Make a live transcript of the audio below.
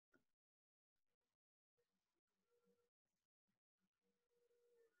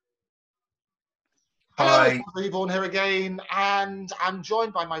Hello, Hi. Eborn here again, and I'm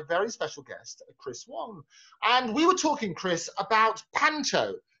joined by my very special guest, Chris Wong. And we were talking, Chris, about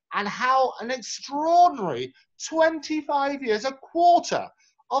Panto and how an extraordinary 25 years, a quarter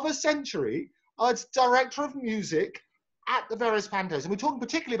of a century, as director of music at the various Pantos. And we're talking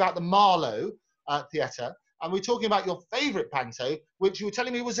particularly about the Marlowe Theatre, and we're talking about your favourite Panto, which you were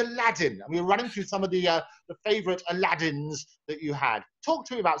telling me was Aladdin. And we were running through some of the favourite Aladdins that you had. Talk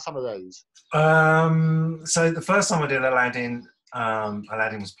to me about some of those. So the first time I did Aladdin,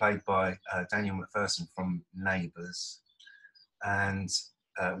 Aladdin was played by Daniel McPherson from Neighbours, and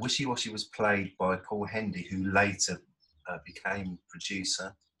Wishy Washy was played by Paul Hendy, who later became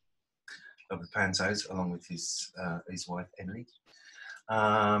producer of the Pantos, along with his wife Emily.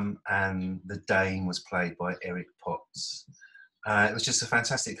 And the Dane was played by Eric Potts. It was just a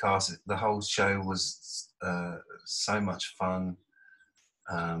fantastic cast. The whole show was so much fun.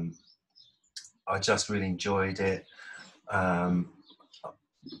 I just really enjoyed it. In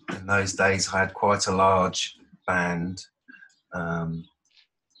those days, I had quite a large band.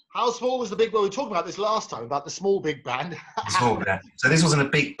 How small was the big band? We were talking about this last time, about the small big band. Small band. So this wasn't a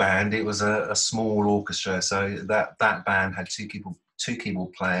big band, it was a small orchestra. So that band had two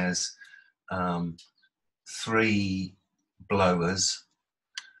keyboard players, 3 blowers,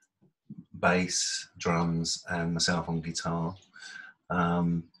 bass, drums, and myself on guitar.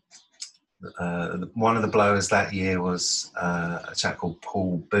 One of the blowers that year was a chap called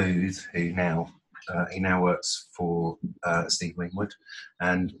Paul Booth, who now works for Steve Winwood,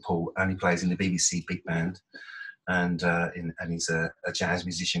 and Paul only plays in the BBC Big Band, and he's a jazz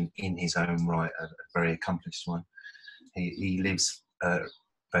musician in his own right, a very accomplished one. He lives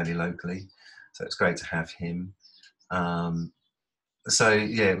fairly locally, so it's great to have him. So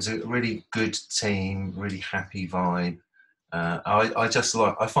yeah, it was a really good team, really happy vibe.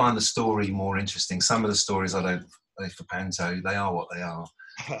 I find the story more interesting. Some of the stories I don't for Panto, they are what they are.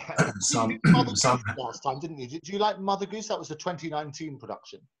 Some last time, didn't you? Did you like Mother Goose? That was the 2019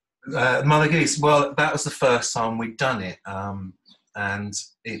 production. Mother Goose. Well, that was the first time we'd done it, and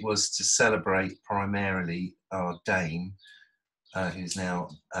it was to celebrate primarily our Dane, who's now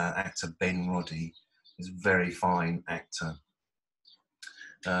actor Ben Roddy. He's a very fine actor.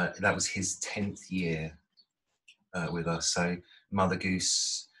 That was his 10th year with us. So Mother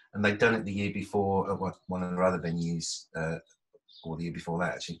Goose, and they'd done it the year before at one of their other venues, or the year before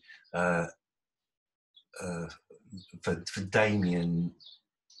that actually, for Damien.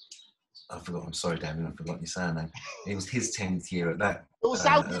 I'm sorry, Damien, I forgot your surname. It was his 10th year at that. It will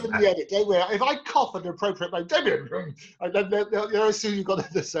sound good in the edit, don't worry. If I cough at an appropriate moment, Damien, they'll assume you've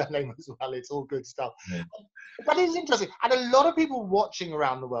got the surname as well. It's all good stuff. Yeah. But it is interesting. And a lot of people watching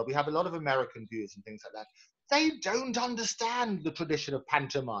around the world, we have a lot of American viewers and things like that, they don't understand the tradition of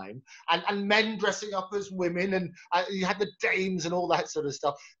pantomime and men dressing up as women, and you had the dames and all that sort of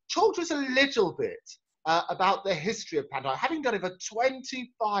stuff. Talk to us a little bit about the history of pantomime. Having done it for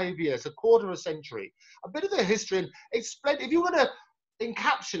 25 years, a quarter of a century, a bit of the history, and explain, if you were to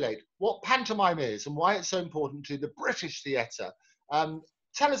encapsulate what pantomime is and why it's so important to the British theatre,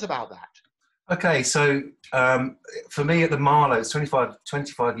 tell us about that. Okay, so for me at the Marlowe, it's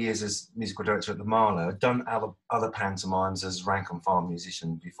 25 years as musical director at the Marlowe. I'd done other pantomimes as rank and file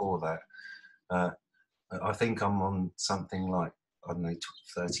musician before that. I think I'm on something like, I don't know,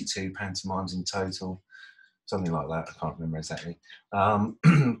 32 pantomimes in total, something like that. I can't remember exactly.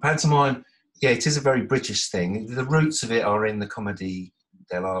 Pantomime, yeah, it is a very British thing. The roots of it are in the comedy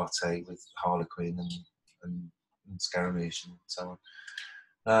dell'arte with Harlequin and Scaramouche and so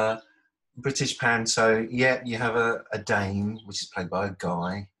on. British Panto, yeah, you have a dame, which is played by a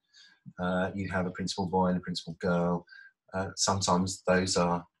guy. You have a principal boy and a principal girl. Sometimes those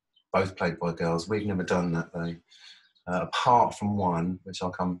are both played by girls. We've never done that though, apart from one, which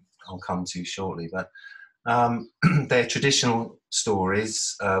I'll come to shortly. But they're traditional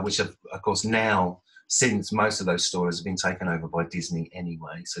stories, which have, of course, now, since most of those stories have been taken over by Disney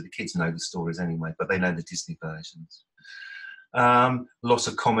anyway, so the kids know the stories anyway, but they know the Disney versions. Lots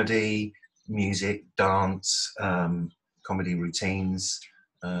of comedy, music, dance, comedy routines,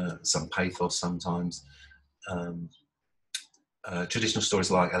 some pathos sometimes. Traditional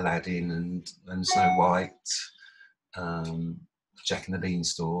stories like Aladdin and Snow White, Jack and the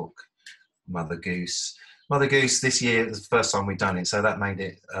Beanstalk, Mother Goose. Mother Goose this year was the first time we'd done it, so that made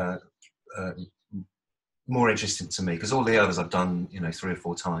it more interesting to me, because all the others I've done, 3 or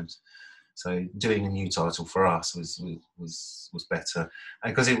 4 times. So doing a new title for us was better,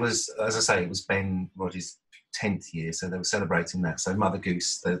 and because it was, as I say, it was Ben Roddy's 10th year, so they were celebrating that. So Mother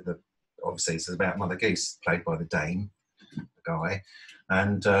Goose, obviously it's about Mother Goose, played by the Dame, guy,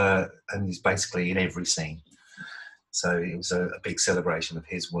 and he's basically in every scene. So it was a big celebration of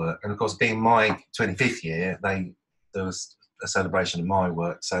his work. And of course, being my 25th year, there was a celebration of my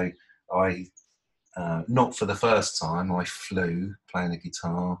work. So I, not for the first time, I flew playing the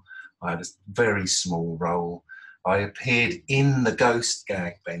guitar. I had a very small role. I appeared in the Ghost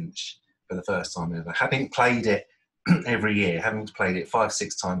gag bench for the first time ever, having played it every year, having played it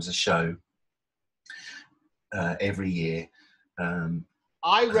 5-6 times a show every year.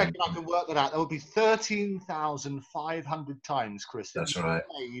 I reckon I can work that out. That would be 13,500 times, Chris. That's right.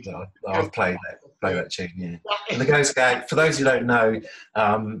 I've played that tune, yeah. And the Ghost gag, for those who don't know,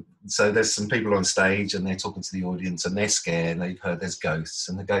 so there's some people on stage and they're talking to the audience and they're scared and they've heard there's ghosts,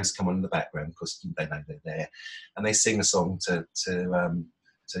 and the ghosts come on in the background because they know they're there, and they sing a song to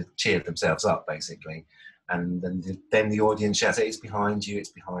cheer themselves up, basically. And then the audience shouts, "It's behind you,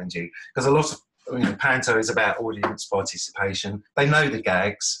 it's behind you." Because a lot of Panto is about audience participation. They know the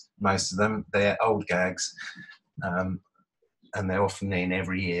gags, most of them. They're old gags, and they're often in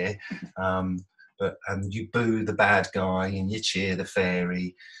every year. But you boo the bad guy and you cheer the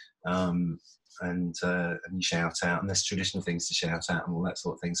fairy, and you shout out. And there's traditional things to shout out and all that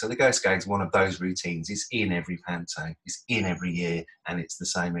sort of thing. So the Ghost Gag's one of those routines. It's in every Panto. It's in every year, and it's the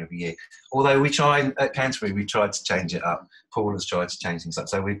same every year. Although we try at Canterbury, we tried to change it up. Paul has tried to change things up.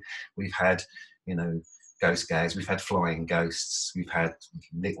 So we've had Ghost Gags, we've had flying ghosts, we've had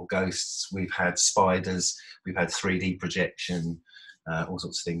little ghosts, we've had spiders, we've had 3D projection, all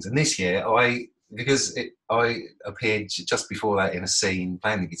sorts of things. And this year, I appeared just before that in a scene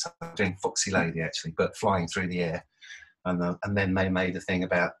playing the guitar, doing Foxy Lady actually, but flying through the air. And then they made a thing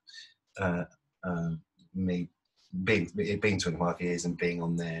about me being 25 years and being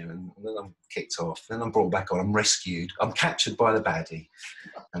on there, and then I'm kicked off, then I'm brought back on, I'm rescued, I'm captured by the baddie,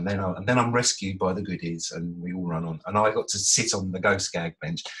 and then I'm rescued by the goodies, and we all run on. And I got to sit on the Ghost Gag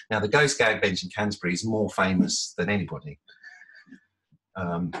bench. Now the Ghost Gag bench in Canterbury is more famous than anybody.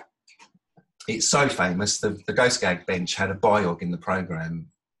 It's so famous, the Ghost Gag bench had a biog in the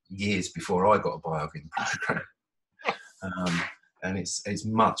programme years before I got a biog in the programme. And it's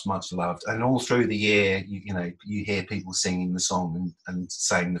much loved, and all through the year, you hear people singing the song and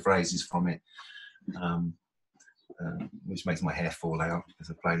saying the phrases from it, which makes my hair fall out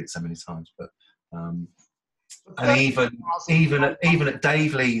because I've played it so many times. But and even at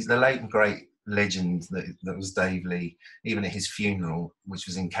Dave Lee's, the late and great legend that was Dave Lee, even at his funeral, which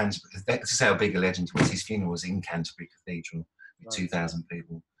was in Canterbury, this is how big a legend he was. His funeral was in Canterbury Cathedral with 2,000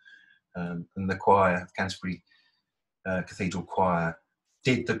 people, and the choir, Canterbury Cathedral Choir,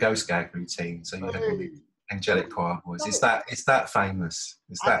 did the Ghost Gag routine. So you had all the angelic choir boys. It's that famous.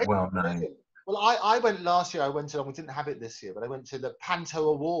 It's that well known. Well, I went last year. We didn't have it this year, but I went to the Panto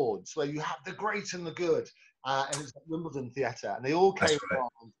Awards, where you have the great and the good, and it's at Wimbledon Theatre, and they all came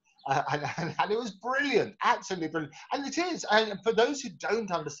along. And it was brilliant, absolutely brilliant. And it is. And for those who don't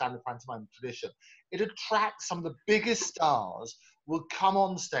understand the pantomime tradition, it attracts some of the biggest stars. Will come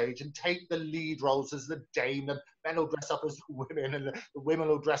on stage and take the lead roles as the dame. The men will dress up as the women, and the women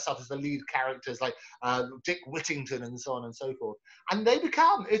will dress up as the lead characters, like Dick Whittington and so on and so forth. And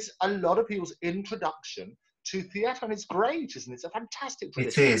it's a lot of people's introduction to theatre, and it's great, isn't it? It's a fantastic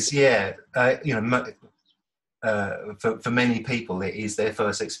tradition. It is, yeah. For many people, it is their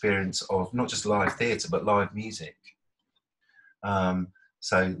first experience of not just live theatre, but live music. So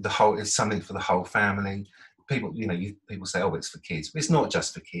it's something for the whole family. People, people say, "Oh, it's for kids." But it's not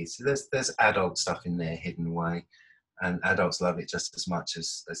just for kids. There's adult stuff in there hidden away, and adults love it just as much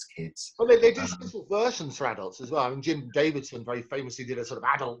as kids. Well, they do special versions for adults as well. I mean, Jim Davidson very famously did a sort of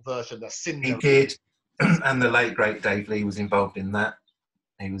adult version, the Cinder. He did, and the late great Dave Lee was involved in that.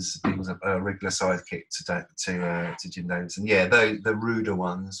 He was a regular sidekick to Jim Davidson. Yeah, the ruder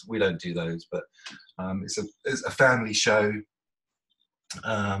ones, we don't do those, but it's a family show.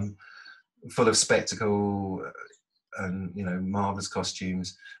 Full of spectacle and marvellous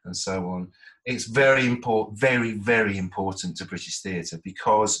costumes and so on. It's very important, very, very important to British theatre,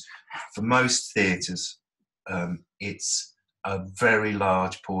 because for most theatres, it's a very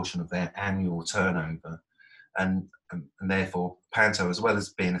large portion of their annual turnover, and therefore Panto, as well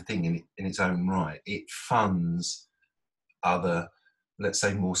as being a thing in its own right, it funds other, let's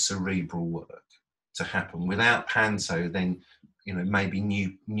say, more cerebral work to happen. Without Panto, then maybe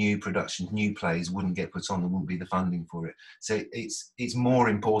new productions, new plays wouldn't get put on. There wouldn't be the funding for it. So it's more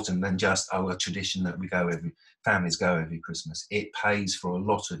important than just a tradition that families go every Christmas. It pays for a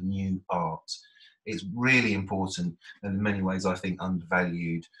lot of new art. It's really important, and in many ways I think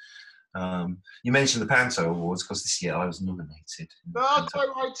undervalued. You mentioned the Panto Awards, because this year I was nominated. No, quite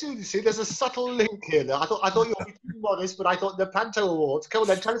right too. You see, there's a subtle link here. I thought you were modest, but I thought the Panto Awards. Come on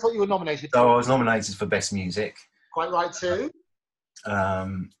then, tell us what you were nominated So for. I was nominated for Best Music. Quite right too.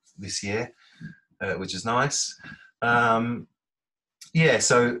 This year, which is nice. Yeah,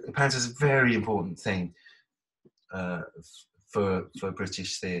 so Panto is a very important thing for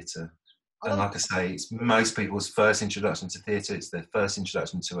British theatre. And like I say, it's most people's first introduction to theatre. It's their first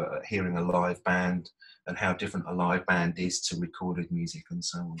introduction to hearing a live band and how different a live band is to recorded music and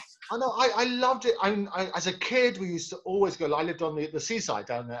so on. I know, I loved it. As a kid, we used to always go. I lived on the seaside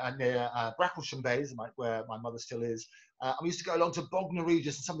down there near Bracklesham Bays, where my mother still is. And we used to go along to Bognor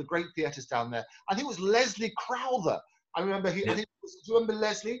Regis and some of the great theatres down there. I think it was Leslie Crowther. I remember I think, do you remember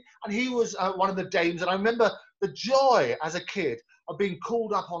Leslie? And he was one of the dames. And I remember the joy as a kid of being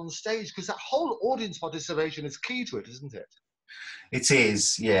called up on stage, because that whole audience participation is key to it, isn't it? It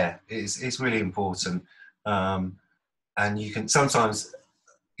is, yeah. It's really important. And you can sometimes,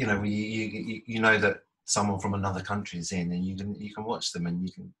 you know that someone from another country is in, and you can watch them and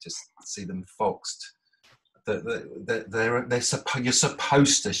you can just see them foxed. You're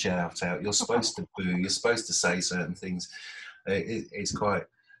supposed to shout out. You're supposed to boo. You're supposed to say certain things. It's quite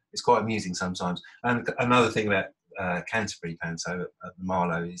amusing sometimes. And another thing about Canterbury Panto at the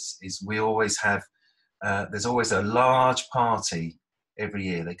Marlowe is we always have. There's always a large party every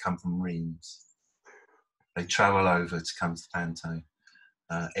year. They come from Reims. They travel over to come to Panto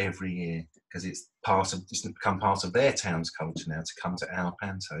every year because it's become part of their town's culture now to come to our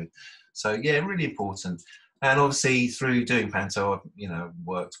Panto. So yeah, really important. And obviously through doing Panto, I've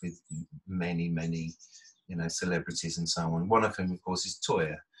worked with many celebrities and so on. One of whom, of course, is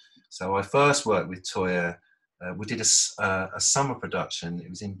Toyah. So I first worked with Toyah. We did a summer production. It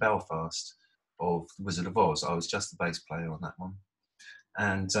was in Belfast of The Wizard of Oz. I was just the bass player on that one.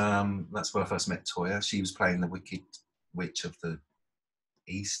 And that's where I first met Toyah. She was playing the Wicked Witch of the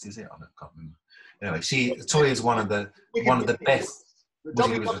East, is it? I can't remember. Anyway, Toyah is one of the best.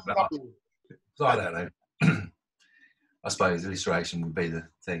 I don't know. I suppose alliteration would be the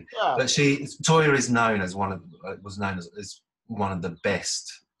thing. Yeah. But Toyah is known as was known as one of the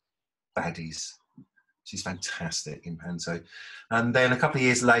best baddies. She's fantastic in Panto. And then a couple of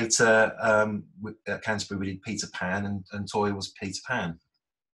years later, at Canterbury, we did Peter Pan, and Toyah was Peter Pan.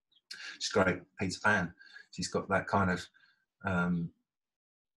 She's great, Peter Pan. She's got that kind of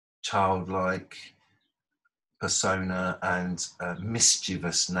childlike persona and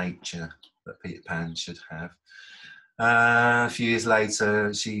mischievous nature that Peter Pan should have. A few years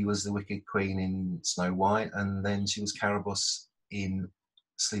later, she was the Wicked Queen in Snow White, and then she was Carabosse in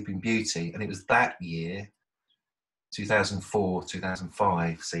Sleeping Beauty. And it was that year,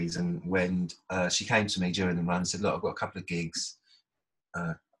 2004-2005 season, when she came to me during the run and said, look, I've got a couple of gigs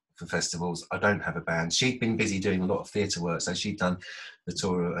for festivals. I don't have a band. She'd been busy doing a lot of theatre work, so she'd done the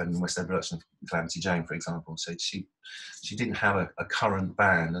tour and West End production of Calamity Jane, for example. So she didn't have a current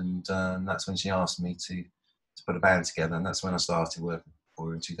band, and that's when she asked me to put a band together, and that's when I started working for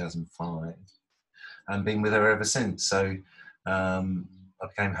her in 2005, and been with her ever since. So I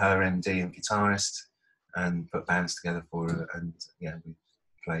became her MD and guitarist, and put bands together for her, and yeah, we've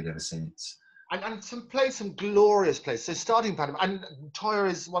played ever since. And played some glorious plays. So starting Panto, and Toyah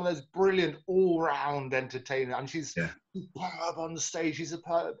is one of those brilliant all-round entertainers, and she's superb on the stage. She's a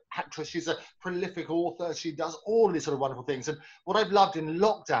superb actress. She's a prolific author. She does all of these sort of wonderful things. And what I've loved in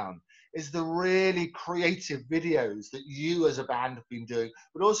lockdown is the really creative videos that you as a band have been doing,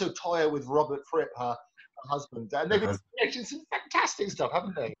 but also Toyah with Robert Fripp, her husband. And they've been making some fantastic stuff,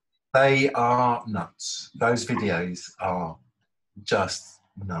 haven't they? They are nuts. Those videos are just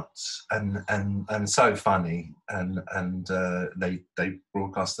nuts and so funny, and they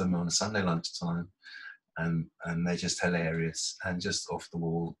broadcast them on a Sunday lunchtime, and they're just hilarious and just off the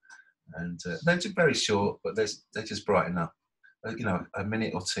wall, and they're just very short, but they just brighten up. A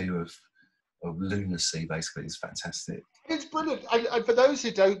minute or two of lunacy basically is fantastic. It's brilliant. For those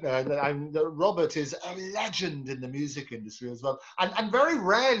who don't know, Robert is a legend in the music industry as well, and very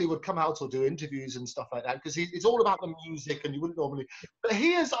rarely would come out or do interviews and stuff like that, because it's all about the music, and you wouldn't normally. But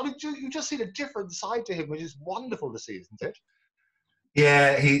he is. I mean, you've just seen a different side to him, which is wonderful to see, isn't it?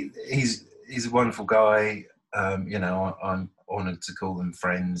 Yeah, he's a wonderful guy. I'm honoured to call them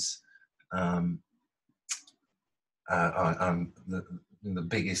friends. I'm the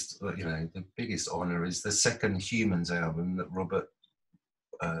biggest honour is the second Humans album that Robert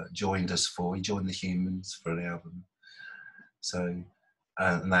joined us for. He joined the Humans for an album. So,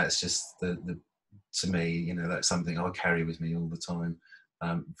 and that's just to me, that's something I carry with me all the time.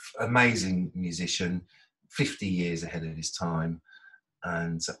 Amazing musician, 50 years ahead of his time,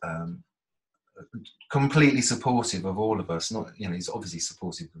 and completely supportive of all of us. Not, he's obviously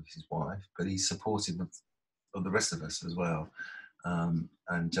supportive of his wife, but he's supportive of of the rest of us as well.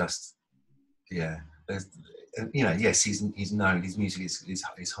 And just, yeah, there's, you know, yes, he's known, his music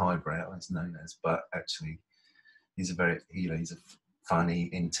is highbrow, it's known as, but actually he's a very, you know, he's a funny,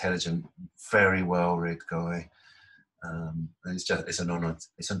 intelligent, very well-read guy. And it's an honour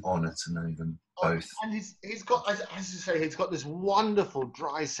to know them both. And he's got, as you say, he's got this wonderful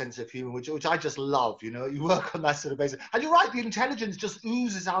dry sense of humour, which I just love. You know, you work on that sort of basis, and you're right, the intelligence just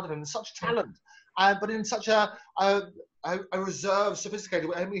oozes out of him, such talent, but in such a reserved, sophisticated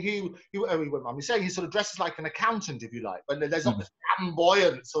way. I mean, he wouldn't mind me saying, he sort of dresses like an accountant, if you like, but there's not this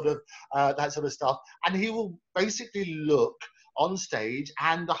flamboyant sort of that sort of stuff, and he will basically look on stage,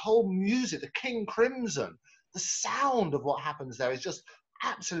 and the whole music, the King Crimson, the sound of what happens there is just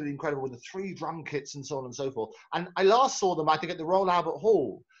absolutely incredible, with the 3 drum kits and so on and so forth. And I last saw them, I think, at the Royal Albert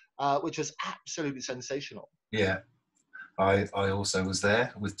Hall, which was absolutely sensational. Yeah, I also was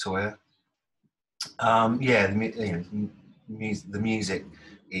there with Toyah. Yeah, the music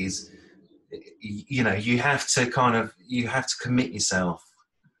is, you know, you have to commit yourself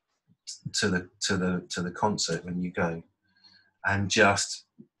to the concert when you go, and just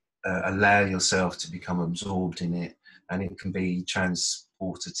allow yourself to become absorbed in it, and it can be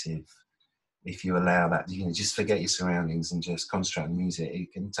transportative if you allow that. You know, just forget your surroundings and just concentrate on music.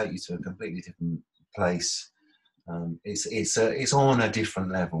 It can take you to a completely different place. It's on a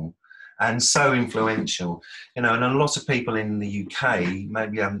different level, and so influential, you know. And a lot of people in the UK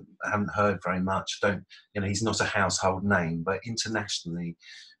maybe haven't heard very much. Don't, you know, he's not a household name, but internationally,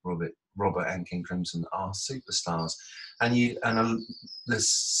 Robert and King Crimson are superstars. And there's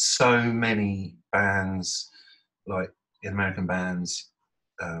so many bands, like American bands,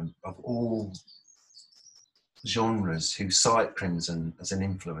 of all genres, who cite Crimson as an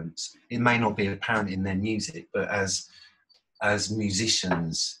influence. It may not be apparent in their music, but as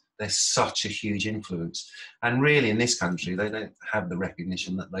musicians, they're such a huge influence. And really, in this country, they don't have the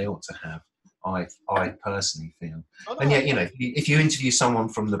recognition that they ought to have, I personally feel. And yet, you know, if you interview someone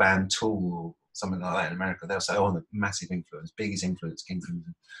from the band Tool or something like that in America, they'll say, "Oh, the massive influence, biggest influence, King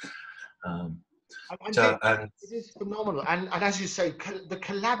Crimson." It is phenomenal, and as you say, the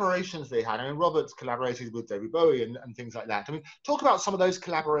collaborations they had. I mean, Robert's collaborated with David Bowie and things like that. I mean, talk about some of those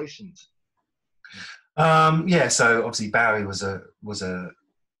collaborations. Yeah, so obviously Bowie was a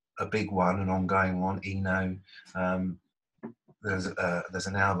big one, an ongoing one. Eno. There's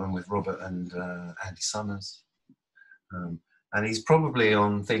an album with Robert and Andy Summers, and he's probably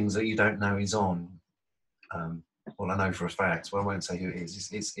on things that you don't know he's on. Well, I know for a fact, well, I won't say who it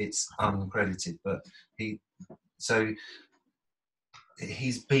is. It's uncredited, but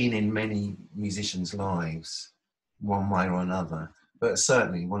he's been in many musicians' lives, one way or another. But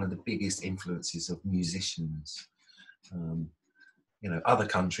certainly one of the biggest influences of musicians. You know, other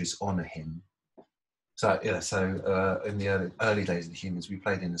countries honour him. So yeah, in the early days of the Humans, we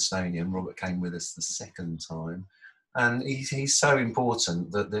played in Estonia, and Robert came with us the second time, and he's so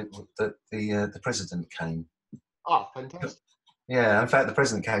important that the president came. Oh, fantastic! Yeah, in fact, the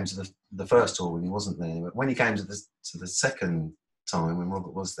president came to the first tour when he wasn't there, but when he came to the second time when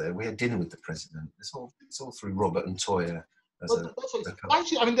Robert was there, we had dinner with the president. It's all through Robert and Toyah.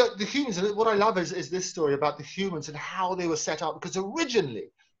 Actually, I mean, the Humans. What I love is this story about the Humans and how they were set up. Because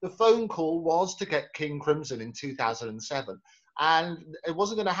originally the phone call was to get King Crimson in 2007, and it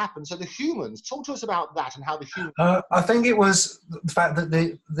wasn't going to happen. So the Humans, talk to us about that and how the Humans. I think it was the fact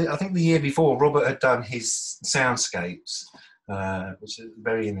that I think the year before Robert had done his soundscapes, which is a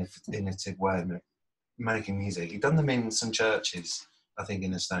very innovative way of making music. He'd done them in some churches, I think,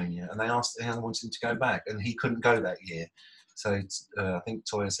 in Estonia, and they wanted him to go back, and he couldn't go that year. So I think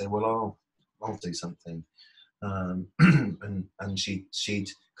Toyah said, "Well, I'll do something," and she'd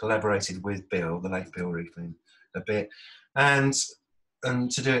collaborated with Bill, the late Bill Rieflin, a bit, and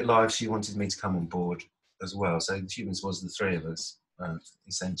to do it live, she wanted me to come on board as well. So the Humans was the 3 of us,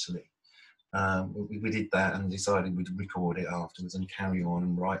 essentially. We did that and decided we'd record it afterwards and carry on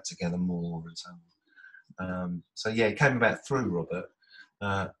and write together more and so on. So yeah, it came about through Robert,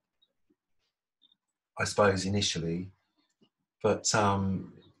 I suppose, initially. But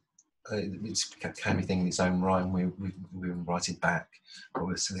it became a thing in its own right, and we invited back,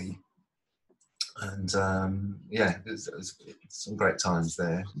 obviously. And yeah, it was some great times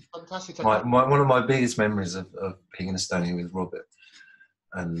there. Fantastic. One of my biggest memories of being in Estonia with Robert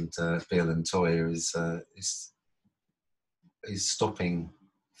and Bill and Toyah is stopping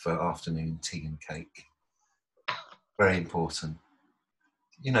for afternoon tea and cake. Very important.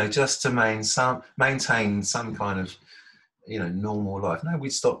 You know, just to maintain some kind of, you know, normal life. No, we'd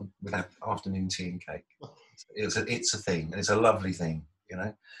stop with afternoon tea and cake. It's a thing, and it's a lovely thing, you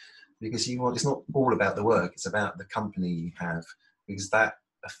know. because it's not all about the work, it's about the company you have, because that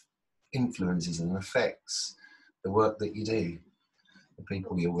influences and affects the work that you do, the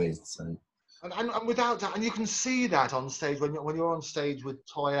people you're with. So. And without that, and you can see that on stage when you're on stage with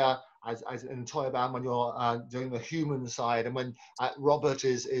Toyah as in Toyah band, when you're doing the human side, and when Robert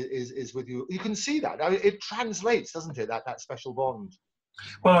is with you, you can see that. I mean, it translates, doesn't it? That special bond.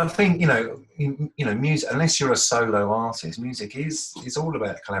 Well, I think music. Unless you're a solo artist, music is all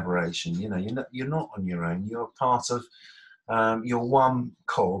about collaboration. You're not on your own. You're part of. You're one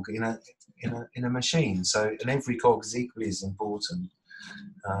cog in a machine. So, and every cog is equally as important.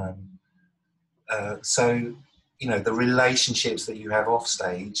 So, the relationships that you have off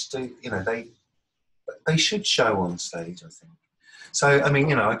stage, they should show on stage, I think. So, I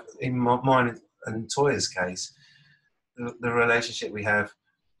mean, in mine and Toyah's case, the relationship we have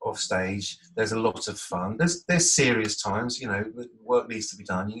off stage, there's a lot of fun. There's serious times, work needs to be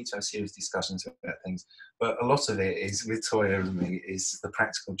done. You need to have serious discussions about things. But a lot of it is, with Toyah and me, is the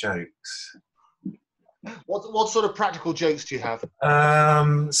practical jokes. What sort of practical jokes do you have?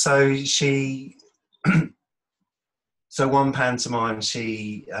 So one pantomime,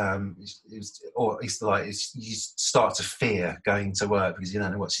 you start to fear going to work because you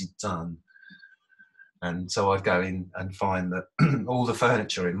don't know what she's done. And so I'd go in and find that all the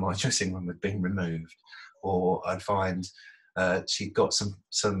furniture in my dressing room had been removed, or I'd find she'd got some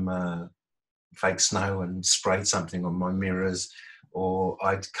fake snow and sprayed something on my mirrors, or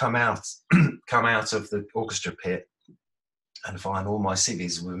I'd come out of the orchestra pit and find all my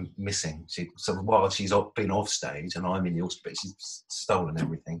CDs were missing. So while she's been off stage and I'm in the orchestra pit, she's stolen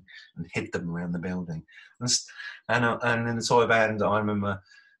everything and hid them around the building. And in the Toyah band, I remember,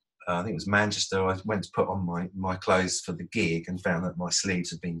 I think it was Manchester, I went to put on my clothes for the gig and found that my sleeves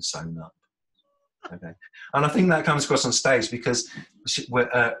had been sewn up. Okay, and I think that comes across on stage because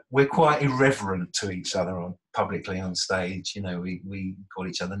we're quite irreverent to each other publicly on stage. We call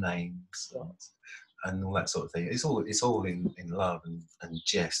each other names and all that sort of thing. It's all in love and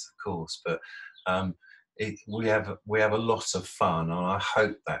jest, of course. But we have a lot of fun, and I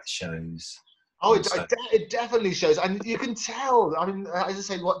hope that shows. Oh, it definitely shows, and you can tell. I mean, as I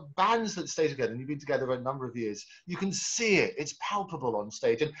say, what bands that stay together, and you've been together for a number of years, you can see it. It's palpable on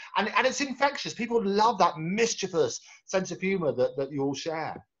stage, and it's infectious. People love that mischievous sense of humour that you all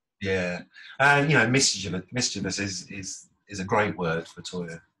share. Yeah, and mischievous is a great word for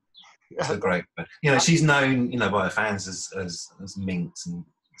Toyah. It's a great word. She's known by her fans as minx and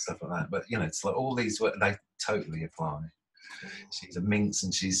stuff like that. But it's like all these words, they totally apply. She's a minx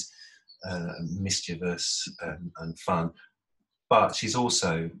and she's mischievous and fun, but she's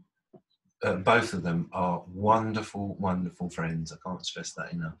also both of them are wonderful friends. I can't stress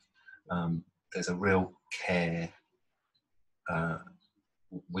that enough. There's a real care.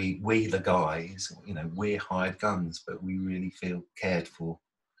 We the guys, we're hired guns, but we really feel cared for.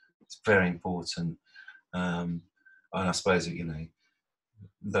 It's very important, and I suppose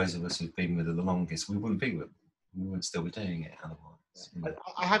those of us who've been with her the longest, we wouldn't still be doing it otherwise.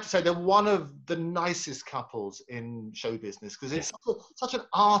 I have to say they're one of the nicest couples in show business, because it's such an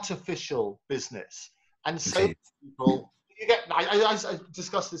artificial business, and so many people. I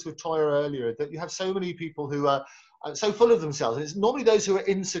discussed this with Toyah earlier, that you have so many people who are so full of themselves, and it's normally those who are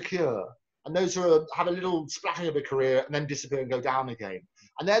insecure and those who have a little splattering of a career and then disappear and go down again,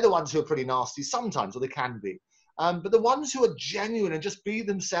 and they're the ones who are pretty nasty sometimes, or they can be. But the ones who are genuine and just be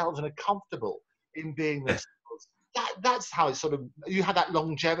themselves and are comfortable in being themselves. That's how it's sort of, you have that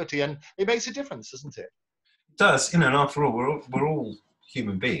longevity, and it makes a difference, doesn't it? It does, and after all, we're all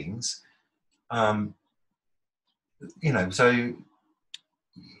human beings, so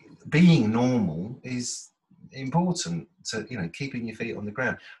being normal is important to, keeping your feet on the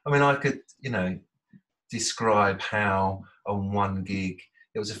ground. I mean, I could, describe how on one gig,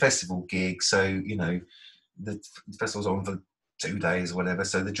 it was a festival gig, so, the festival's on for 2 days or whatever,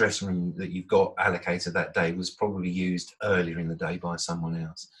 so the dressing room that you've got allocated that day was probably used earlier in the day by someone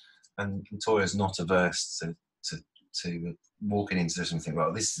else, and Toyah's not averse to walking into the dressing room and think,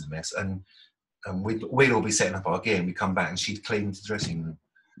 well, this is a mess, and we'd all be setting up our gear and we'd come back and she'd clean the dressing room.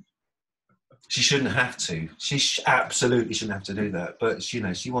 She shouldn't have to. She absolutely shouldn't have to do that, but she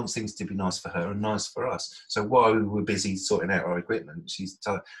wants things to be nice for her and nice for us. So while we were busy sorting out our equipment,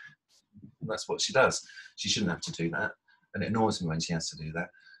 that's what she does. She shouldn't have to do that. And it annoys me when she has to do that,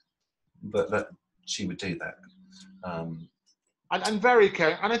 but she would do that. And very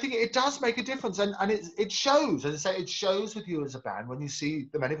caring, and I think it does make a difference, and it shows. As I say, it shows with you as a band when you see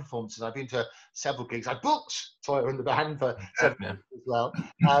the many performances. I've been to several gigs. I booked Toyah and the band for several Yeah. gigs as well,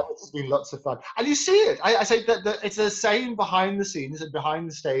 which has been lots of fun. And you see it. I say that it's the same behind the scenes and behind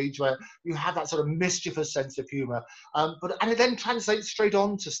the stage, where you have that sort of mischievous sense of humour, and it then translates straight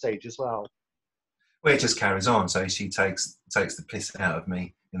onto stage as well. Well, it just carries on. So she takes the piss out of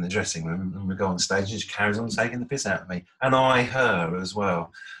me in the dressing room, and we go on stage, and she carries on taking the piss out of me, and I her as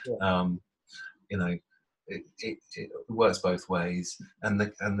well. Yeah. You know, it works both ways, and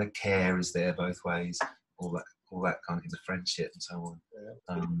the care is there both ways. All that kind of the friendship and so on.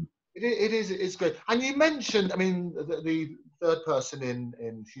 Yeah. It's great. And you mentioned, I mean, the third person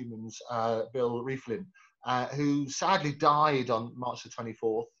in Humans, Bill Rieflin, who sadly died on March the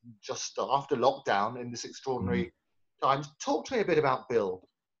 24th, just after lockdown in this extraordinary times. Talk to me a bit about Bill.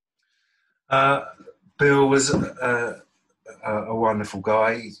 Bill was a wonderful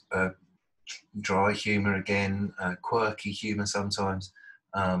guy. Dry humour again, quirky humour sometimes.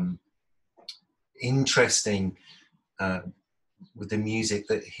 Interesting with the music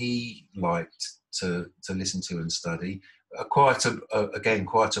that he liked to listen to and study. Quite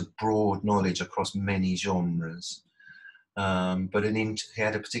a broad knowledge across many genres. But he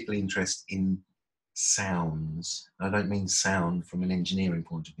had a particular interest in sounds. I don't mean sound from an engineering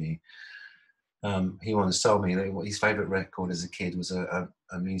point of view. He once told me that his favourite record as a kid was a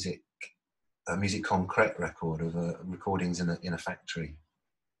music concrete record of recordings in a factory,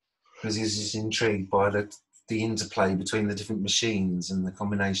 because he was just intrigued by the interplay between the different machines and the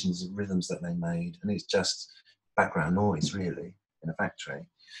combinations of rhythms that they made, and it's just background noise really in a factory.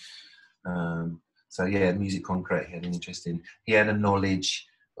 So yeah, music concrete he had an interest in. He had a knowledge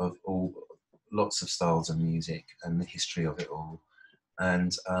of lots of styles of music and the history of it all,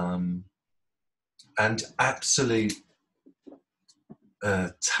 and absolute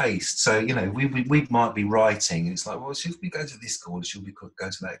taste. So, you know, we might be writing, and it's like, well, should we go to this chord, should we go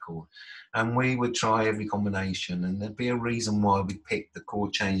to that chord? And we would try every combination, and there'd be a reason why we picked the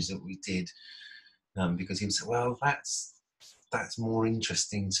chord change that we did, because he would say, well, that's more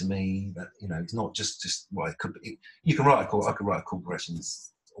interesting to me. That, you know, it's not just well, it could be, you can write a chord, I could write chord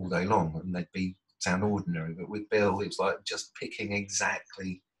progressions all day long and they'd sound ordinary, but with Bill it was like just picking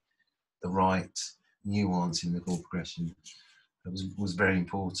exactly the right nuance in the chord progression. It was very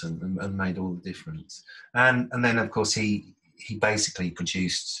important and made all the difference. And then of course he basically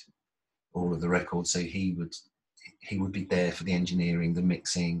produced all of the records, so he would be there for the engineering, the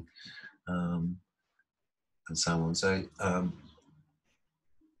mixing, and so on. So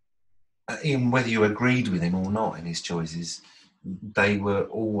even whether you agreed with him or not in his choices, they were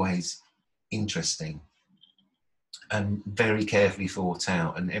always interesting and very carefully thought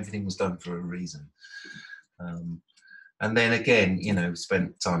out, and everything was done for a reason. And then again, you know,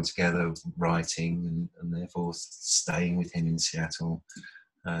 spent time together writing, and therefore staying with him in Seattle,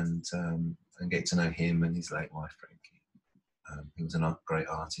 and get to know him and his late wife Frankie. He was a great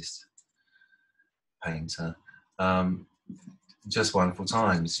artist, painter. Just wonderful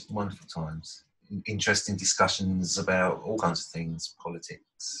times. Interesting discussions about all kinds of things,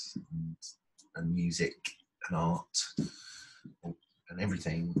 politics and music and art and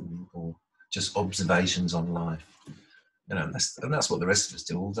everything, or just observations on life. You know, and that's what the rest of us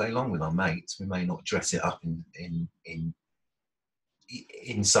do all day long with our mates. We may not dress it up in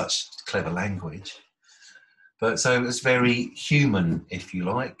such clever language, but so it was very human, if you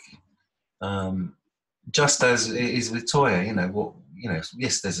like. Just as it is with Toyah,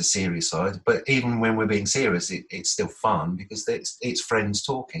 yes, there's a serious side, but even when we're being serious, it's still fun because it's friends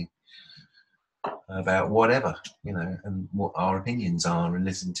talking about whatever, you know, and what our opinions are, and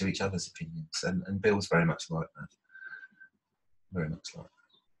listening to each other's opinions. And Bill's very much like that. Very much like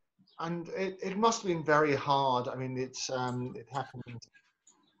that. And it must have been very hard. I mean, it happened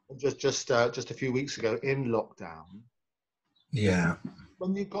just a few weeks ago in lockdown. Yeah.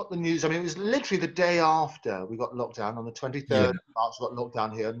 When you got the news, I mean, it was literally the day after we got lockdown. On the 23rd of March, we got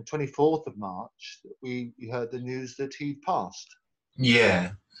lockdown here. On the 24th of March, we heard the news that he'd passed.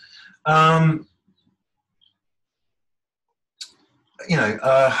 Yeah.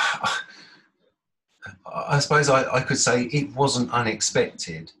 I suppose I could say it wasn't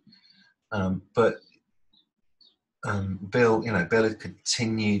unexpected, but Bill had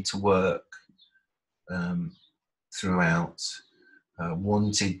continued to work throughout.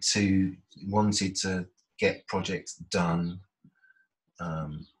 Wanted to get projects done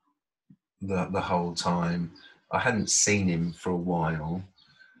the whole time. I hadn't seen him for a while.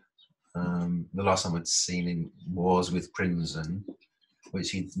 The last time I'd seen him was with Crimson,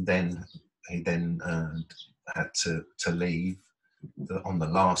 which he then had to leave. on the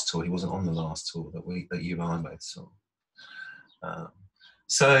last tour. He wasn't on the last tour that you and I both saw.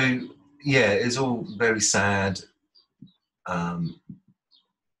 So yeah, it's all very sad. And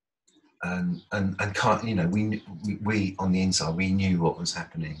can't, you know, we on the inside, we knew what was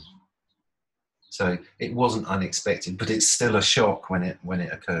happening. So it wasn't unexpected, but it's still a shock when it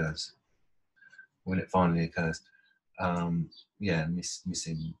occurs, when it finally occurs. Yeah, miss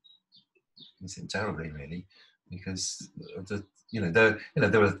him terribly, really, because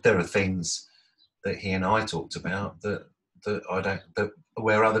there are things that he and I talked about that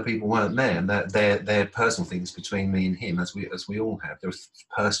where other people weren't there, and that they're personal things between me and him, as we all have. There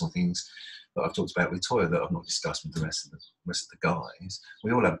are personal things that I've talked about with Toyah that I've not discussed with the rest of the guys.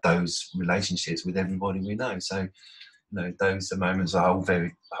 We all have those relationships with everybody we know. So, you know, those are moments I hold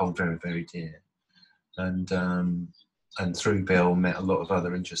very, very dear. And through Bill, met a lot of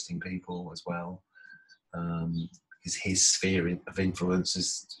other interesting people as well. Because his sphere of influence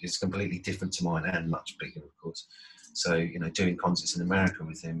is completely different to mine, and much bigger, of course. So, you know, doing concerts in America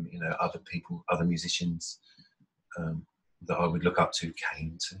with him, you know, other people, other musicians that I would look up to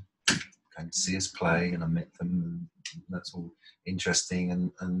came to see us play, and I met them, and that's all interesting,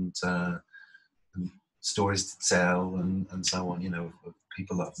 and stories to tell, and so on, you know, of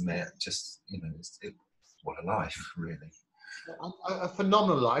people that I've met. Just, you know, what a life, really. A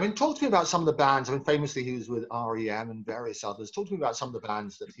phenomenal life. I mean, talk to me about some of the bands. I mean, famously he was with REM and various others. Talk to me about some of the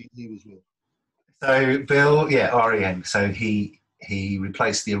bands that he was with. So Bill, yeah, REM. So he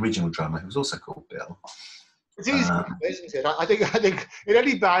replaced the original drummer, who was also called Bill. It's easy, isn't it? I think in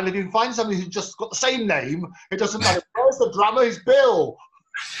any band, if you can find somebody who's just got the same name, it doesn't matter. Where's the drummer? Is Bill.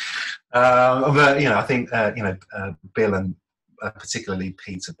 But, you know, I think Bill and particularly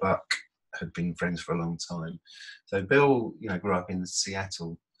Peter Buck had been friends for a long time. So Bill, you know, grew up in the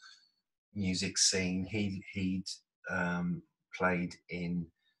Seattle music scene. He'd played in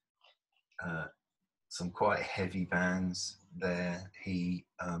some quite heavy bands there. He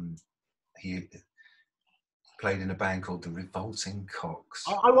played in a band called the Revolting Cocks.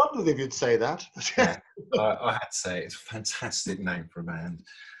 I wondered if you'd say that. Yeah, I had to say it's a fantastic name for a band.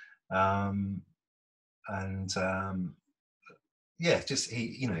 Yeah, just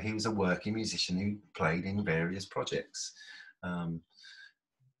he was a working musician who played in various projects, and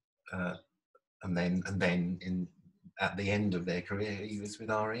then at the end of their career he was with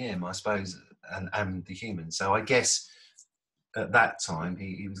REM, I suppose, and the Humans. So I guess at that time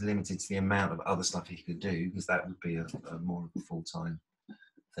he was limited to the amount of other stuff he could do, because that would be a more full-time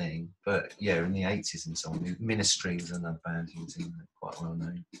thing. But yeah, in the 80s and so on, Ministry was another band he was in, quite well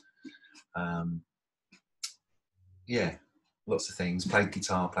known. Yeah, lots of things. Played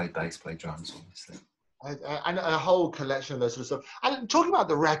guitar, played bass, played drums, obviously. And a whole collection of those sort of stuff. And talking about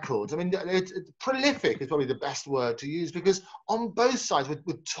the records, I mean, it's prolific is probably the best word to use, because on both sides, with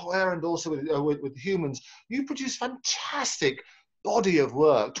Toyah and also with Humans, you produce fantastic body of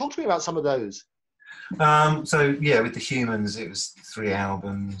work. Talk to me about some of those. So yeah, with the Humans, it was 3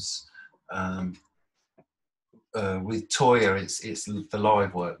 albums. With Toyah, it's the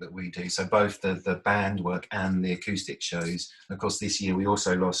live work that we do. So both the band work and the acoustic shows. And of course, this year we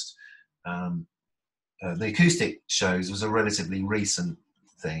also lost. The acoustic shows was a relatively recent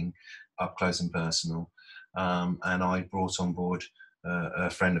thing, up close and personal, and I brought on board a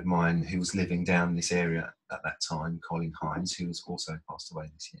friend of mine who was living down in this area at that time, Colin Hines, who was also passed away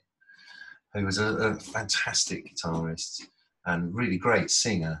this year, who was a fantastic guitarist and really great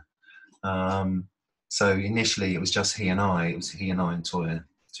singer. So initially it was just he and I. It was he and I and Toyah,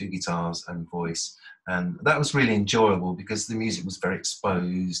 2 guitars and voice. And that was really enjoyable because the music was very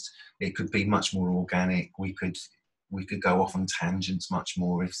exposed. It could be much more organic. We could go off on tangents much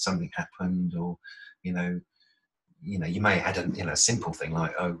more if something happened, or you may add a simple thing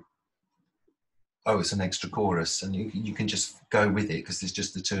like oh it's an extra chorus, and you can just go with it because there's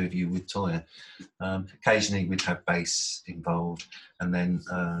just the 2 of you with Toyah. Occasionally we'd have bass involved, and then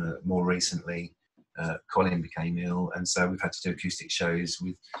more recently Colin became ill, and so we've had to do acoustic shows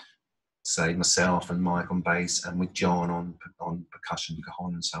with, say, myself and Mike on bass, and with John on percussion,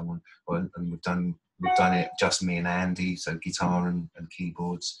 cajon, and so on. And we've done it just me and Andy, so guitar and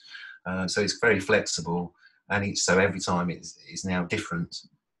keyboards. So it's very flexible, and so every time it's now different,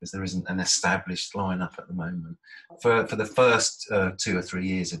 because there isn't an established lineup at the moment. For the first 2 or 3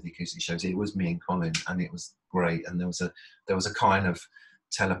 years of the acoustic shows, it was me and Colin, and it was great. And there was a kind of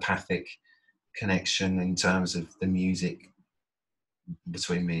telepathic connection in terms of the music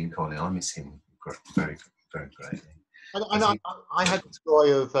between me and Colin. I miss him very, very greatly. And I had the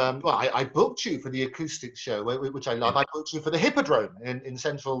joy of, I booked you for the acoustic show, which I love. I booked you for the Hippodrome in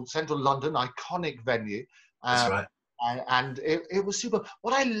central London, iconic venue. That's right. And it was super.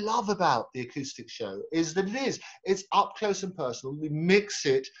 What I love about the acoustic show is that it's up close and personal. We mix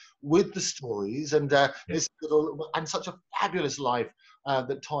it with the stories, and this little, and such a fabulous life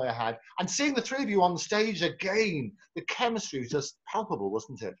that Toyah had. And seeing the three of you on stage again, the chemistry was just palpable,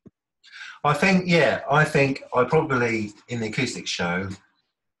 wasn't it? I think I probably, in the acoustic show,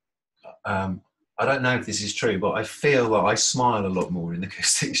 I don't know if this is true, but I feel that I smile a lot more in the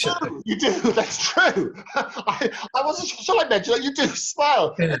acoustic show. No, you do, that's true. I wasn't sure I mentioned that. You do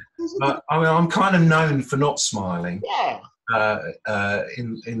smile. Yeah. But, I mean, I'm kind of known for not smiling. Yeah.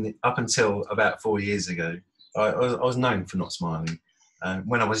 Up until about 4 years ago, I was known for not smiling.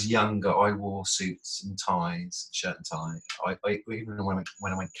 When I was younger, I wore suits and ties, shirt and tie. Even when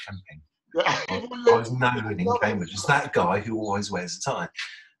I went camping, I was known in Cambridge as that guy who always wears a tie.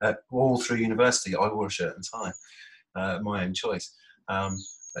 All through university, I wore a shirt and tie, my own choice.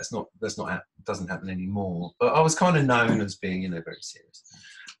 Doesn't happen anymore. But I was kind of known as being, very serious.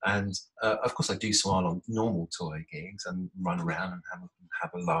 And of course, I do smile on normal Toyah gigs and run around and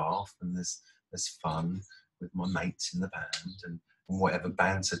have a laugh, and there's fun with my mates in the band and whatever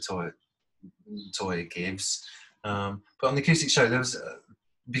banter Toyah gives. But on the acoustic show, there was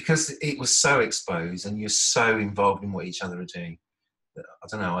because it was so exposed and you're so involved in what each other are doing. I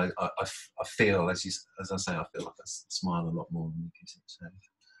don't know. I feel, as I say, I feel like I smile a lot more on the acoustic show.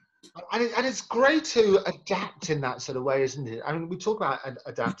 And it's great to adapt in that sort of way, isn't it? I mean, we talk about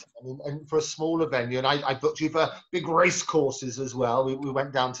adapting, and for a smaller venue, and I booked you for big race courses as well. We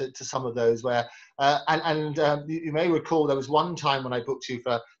went down to some of those where, you may recall there was one time when I booked you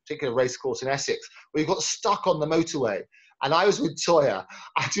for a particular race course in Essex where you got stuck on the motorway, and I was with Toyah.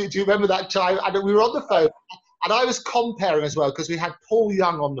 Do you remember that time? And we were on the phone. And I was comparing as well, because we had Paul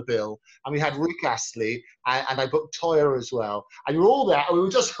Young on the bill, and we had Rick Astley, and I booked Toyah as well. And you were all there, and we were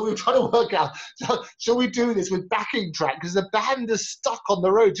trying to work out, shall we do this with backing track? Because the band is stuck on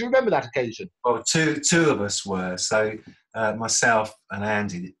the road. Do you remember that occasion? Well, two of us were. So myself and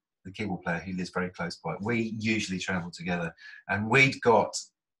Andy, the keyboard player, who lives very close by, we usually travel together. And we'd got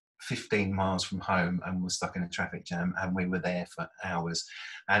 15 miles from home and were stuck in a traffic jam, and we were there for hours,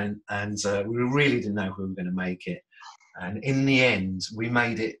 and we really didn't know if we were going to make it. And in the end, we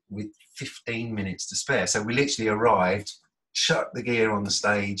made it with 15 minutes to spare. So we literally arrived, shut the gear on the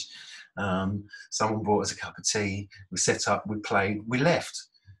stage. Someone brought us a cup of tea. We set up, we played, we left.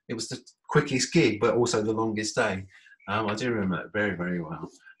 It was the quickest gig, but also the longest day. I do remember it very, very well.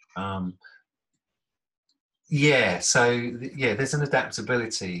 There's an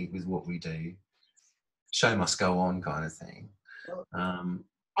adaptability with what we do. Show must go on, kind of thing.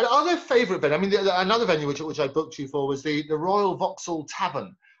 Are there favourite venue? I mean, another venue which I booked you for was the Royal Vauxhall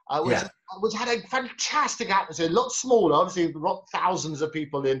Tavern, which had a fantastic atmosphere. A lot smaller, obviously, thousands of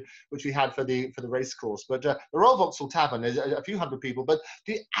people in, which we had for the race course. But the Royal Vauxhall Tavern is a few hundred people. But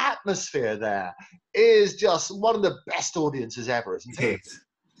the atmosphere there is just one of the best audiences ever, isn't it?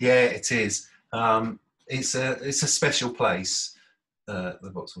 Yeah, it is. It's a special place, the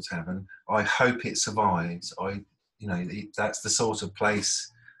Vauxhall Tavern. I hope it survives. That's the sort of place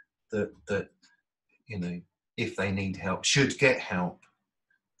that if they need help, should get help,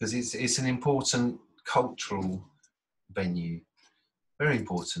 because it's an important cultural venue, very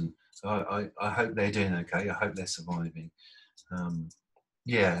important. So I hope they're doing okay. I hope they're surviving.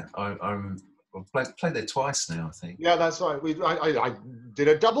 I've played there twice now, I think. Yeah, that's right. I did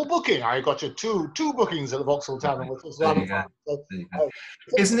a double booking. I got you two bookings at the Vauxhall Tavern, which was rather fun.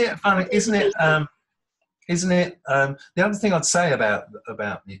 Isn't it funny? Isn't it? The other thing I'd say about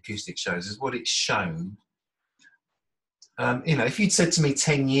the acoustic shows is what it's shown. If you'd said to me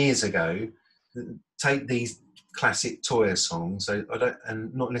 10 years ago, take these classic Toyah songs,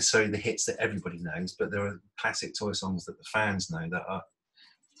 and not necessarily the hits that everybody knows, but there are classic Toyah songs that the fans know that are.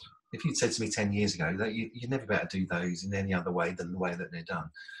 If you'd said to me 10 years ago that you'd never be able to do those in any other way than the way that they're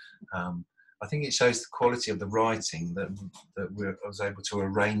done, I think it shows the quality of the writing that I was able to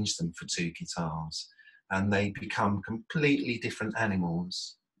arrange them for two guitars, and they become completely different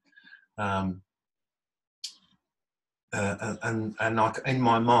animals. And in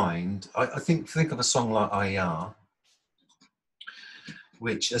my mind, I think of a song like IR,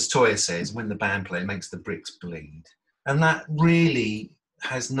 which, as Toyah says, when the band play, it makes the bricks bleed, and that really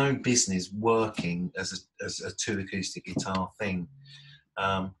has no business working as a two acoustic guitar thing.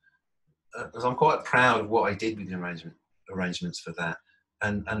 Because I'm quite proud of what I did with the arrangements for that,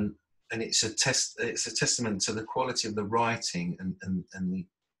 and it's a testament to the quality of the writing and the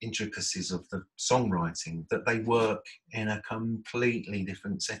intricacies of the songwriting, that they work in a completely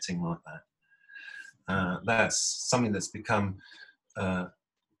different setting like that. That's something that's become a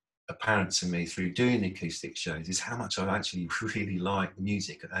apparent to me through doing acoustic shows is how much I actually really like the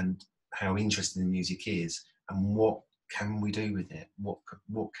music and how interesting the music is, and what can we do with it? What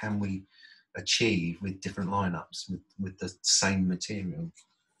can we achieve with different lineups with the same material?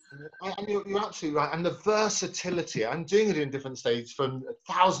 And you're absolutely right. And the versatility, I'm doing it in different stages, from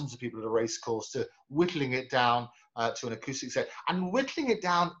thousands of people at a race course to whittling it down to an acoustic set, and whittling it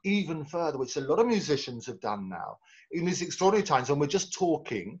down even further, which a lot of musicians have done now in these extraordinary times when we're just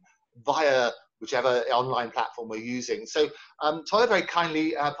talking via whichever online platform we're using. So Toyah very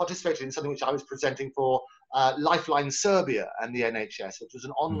kindly participated in something which I was presenting for Lifeline Serbia and the NHS, which was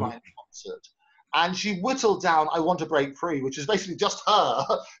an online concert. And she whittled down I Want to Break Free, which is basically just her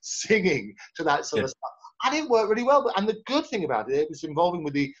singing to that sort of stuff. And it worked really well. And the good thing about it, it was involving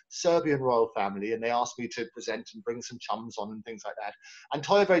with the Serbian royal family, and they asked me to present and bring some chums on and things like that. And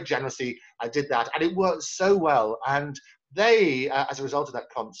Toyah very generously did that, and it worked so well. And they, as a result of that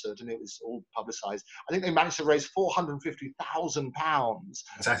concert, and it was all publicised, I think they managed to raise £450,000.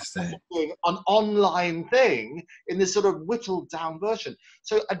 Fantastic. Doing an online thing in this sort of whittled down version.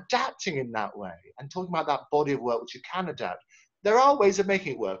 So adapting in that way and talking about that body of work which you can adapt, there are ways of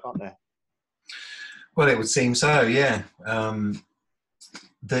making it work, aren't there? Well, it would seem so, yeah.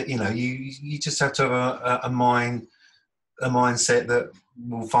 That you just have to have a mindset that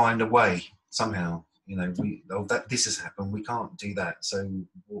will find a way somehow. This has happened, we can't do that, so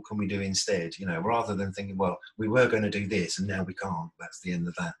what can we do instead? Rather than thinking, well, we were going to do this and now we can't, that's the end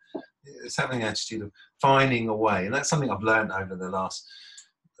of that. It's having an attitude of finding a way, and that's something I've learned over the last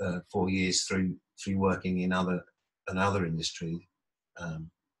 4 years through working in other industries.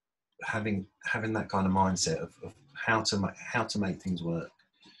 Having that kind of mindset of how to make things work.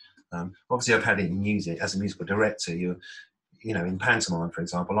 Obviously, I've had it in music as a musical director. In pantomime, for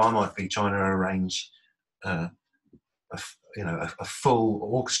example, I might be trying to arrange a full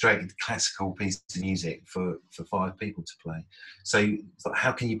orchestrated classical piece of music for 5 people to play. So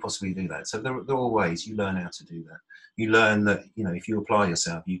how can you possibly do that? So there are ways you learn how to do that. You learn that if you apply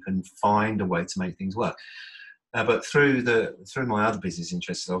yourself, you can find a way to make things work. But through my other business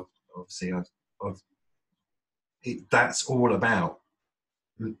interests, obviously, that's all about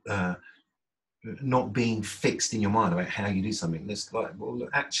not being fixed in your mind about how you do something. Let's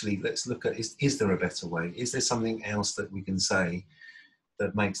look at, is there a better way? Is there something else that we can say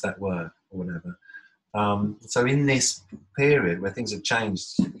that makes that work, or whatever? So in this period where things have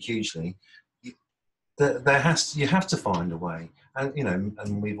changed hugely, you have to find a way.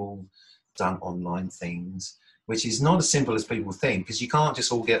 And we've all done online things, which is not as simple as people think, because you can't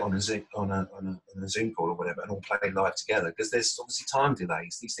just all get on a Zoom call or whatever and all play live together, because there's obviously time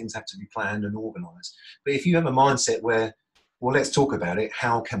delays. These things have to be planned and organised. But if you have a mindset where, well, let's talk about it,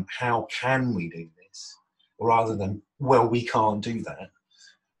 how can we do this, rather than, well, we can't do that,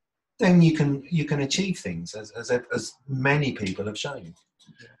 then you can achieve things, as many people have shown.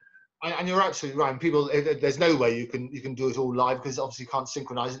 And you're absolutely right. People, there's no way you can do it all live, because obviously you can't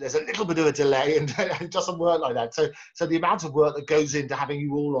synchronize it. There's a little bit of a delay, and it doesn't work like that. So the amount of work that goes into having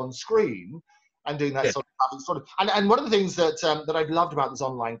you all on screen and doing that sort of stuff, and one of the things that I've loved about these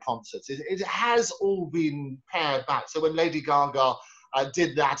online concerts is it has all been pared back. So when Lady Gaga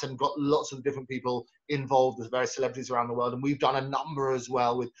did that and got lots of different people involved with various celebrities around the world, and we've done a number as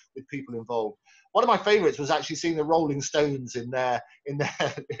well with people involved. One of my favourites was actually seeing the Rolling Stones in their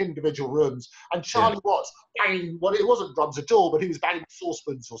individual rooms, and Charlie Watts banging, well, it wasn't drums at all, but he was banging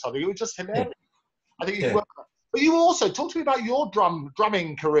saucepans or something. It was just hilarious. I think you worked. But you also talk to me about your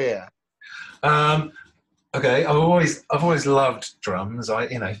drumming career. Okay, I've always loved drums.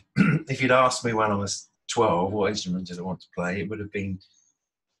 If you'd asked me when I was 12 what instrument did I want to play, it would have been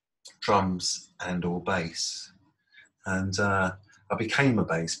drums and or bass, and I became a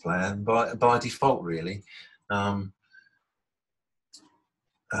bass player by default, really. So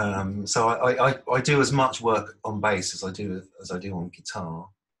I do as much work on bass as I do on guitar,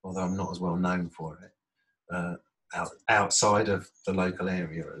 although I'm not as well known for it outside of the local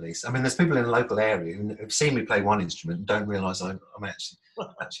area, at least. I mean, there's people in the local area who have seen me play one instrument and don't realise I'm actually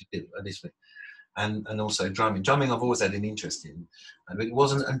good at this thing. And also drumming. Drumming I've always had an interest in, and it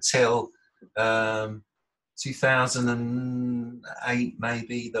wasn't until 2008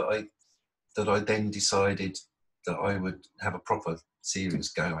 maybe that I then decided that I would have a proper serious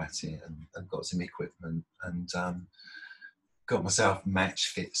go at it, and got some equipment and got myself match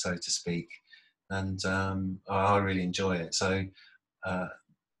fit, so to speak, and I really enjoy it. So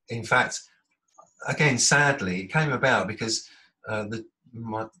in fact, again, sadly, it came about because the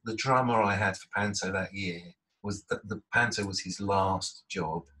drummer I had for Panto that year was the Panto was his last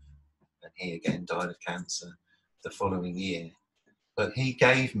job, and he again died of cancer the following year. but he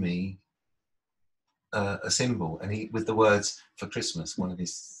gave me a cymbal, and with the words "for Christmas," one of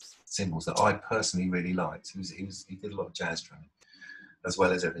his cymbals that I personally really liked. He did a lot of jazz drumming as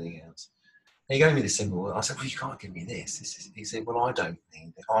well as everything else. He gave me the cymbal. I said, "Well, you can't give me this." He said, "Well, I don't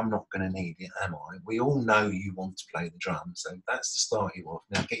need it. I'm not going to need it, am I? We all know you want to play the drums, so that's to start you off.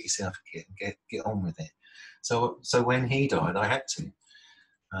 Now get yourself a kit and get on with it." So when he died, I had to.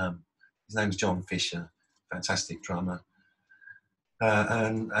 His name's John Fisher, fantastic drummer,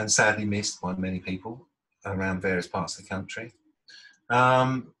 and sadly missed by many people around various parts of the country.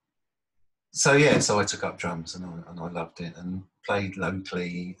 So I took up drums, and I loved it, and played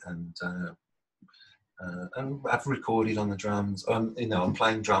locally, and I've recorded on the drums. I'm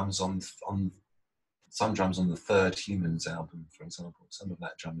playing drums on some drums on the third Humans album, for example. Some of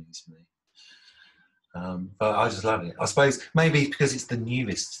that drumming is me. But I just love it. I suppose maybe because it's the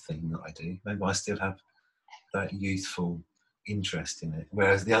newest thing that I do, maybe I still have that youthful interest in it,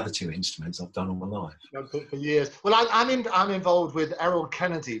 whereas the other two instruments I've done all my life. For years. Well, I'm involved with Errol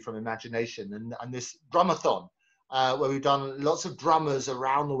Kennedy from Imagination and this drumathon, where we've done lots of drummers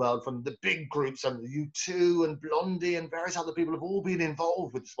around the world from the big groups, and U2 and Blondie and various other people have all been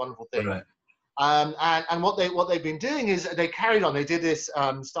involved with this wonderful thing. Right. And what they've been doing is they carried on. They did this,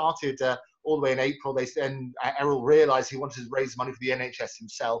 started all the way in April. Then Errol realised he wanted to raise money for the NHS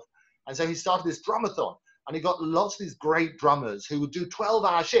himself, and so he started this drumathon. And he got lots of these great drummers who would do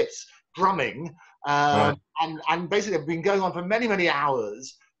 12-hour shifts drumming, Right. and basically have been going on for many, many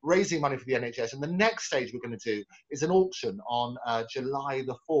hours raising money for the NHS. And the next stage we're going to do is an auction on July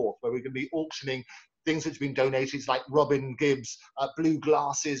the 4th, where we're going to be auctioning things which have been donated, like Robin Gibbs' blue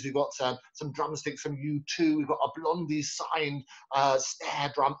glasses. We've got some drumsticks from U2. We've got a Blondie signed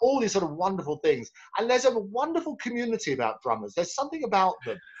snare drum, all these sort of wonderful things. And there's a wonderful community about drummers. There's something about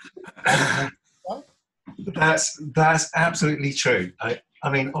them. Right? That's absolutely true. I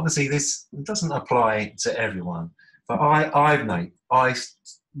mean, obviously, this doesn't apply to everyone, but I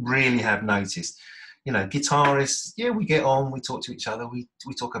really have noticed. Guitarists, we get on, we talk to each other, we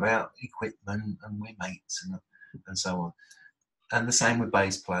talk about equipment, and we're mates, and so on. And the same with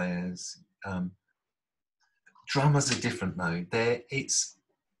bass players. Drummers are different, though. It's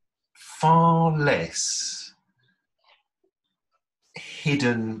far less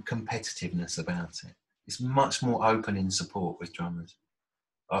hidden competitiveness about it. It's much more open in support with drummers.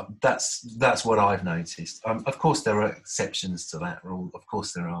 That's what I've noticed. Of course, there are exceptions to that rule. Of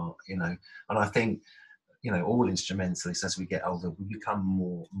course, there are. And I think all instrumentalists, as we get older, we become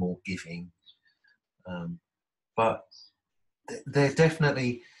more giving. But they're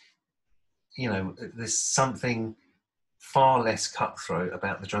definitely, there's something far less cutthroat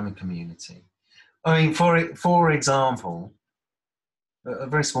about the drumming community. I mean, for example, a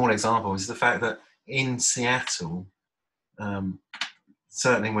very small example is the fact that in Seattle,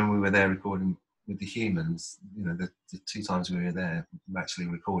 certainly when we were there recording with the Humans, the 2 times we were there actually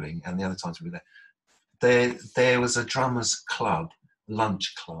recording, and the other times we were there was a drummers club,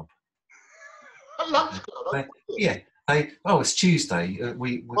 lunch club. A lunch club? It's Tuesday.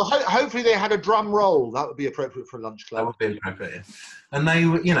 Well, hopefully they had a drum roll. That would be appropriate for a lunch club. That would be appropriate. And they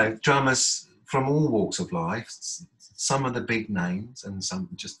were, drummers from all walks of life, some of the big names and some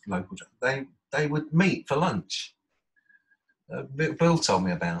just local drummers. They would meet for lunch. Bill told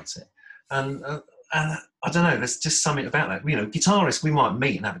me about it, and I don't know. There's just something about that. Guitarists, we might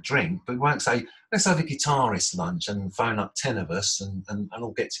meet and have a drink, but we won't say let's have a guitarist lunch and phone up 10 of us and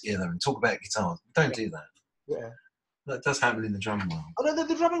all get together and talk about guitars. We don't do that. Yeah. That does happen in the drumming world. Oh, no,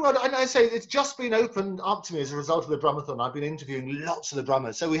 the drumming world, and I say it's just been opened up to me as a result of the drumathon. I've been interviewing lots of the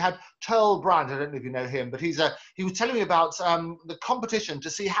drummers. So we had Turl Brand, I don't know if you know him, but he was telling me about the competition to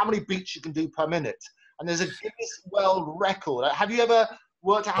see how many beats you can do per minute. And there's a Guinness World Record. Have you ever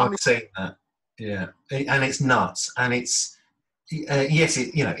worked out how many? I've seen that, yeah. And it's nuts. And it's, yes,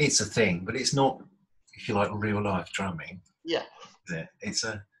 it's a thing, but it's not, if you like, real life drumming. Yeah. It's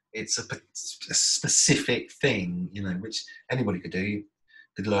a specific thing, which anybody could do,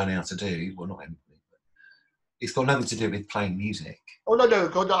 could learn how to do. Well, not anybody, but it's got nothing to do with playing music. Oh no,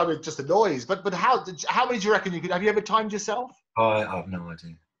 God, no, I mean, just the noise. But how many do you reckon you could? Have you ever timed yourself? I have no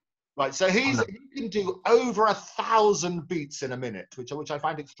idea. Right, so he can do over 1,000 beats in a minute, which I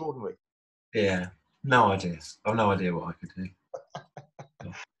find extraordinary. Yeah, no idea. I've no idea what I could do.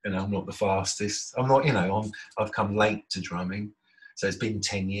 I'm not the fastest. I'm not. I've come late to drumming. So it's been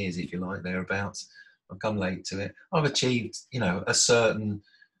 10 years, if you like, thereabouts. I've come late to it. I've achieved, a certain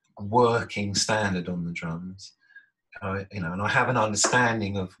working standard on the drums, and I have an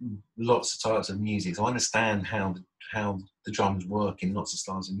understanding of lots of types of music. So I understand how the drums work in lots of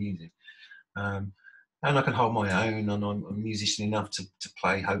styles of music. and I can hold my own, and I'm a musician enough to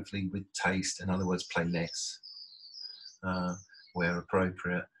play, hopefully with taste. In other words, play less where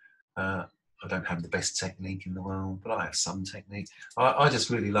appropriate. I don't have the best technique in the world, but I have some technique. I just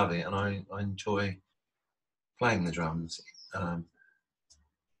really love it, and I enjoy playing the drums.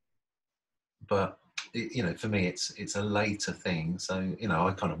 But you know, for me, it's a later thing. So you know,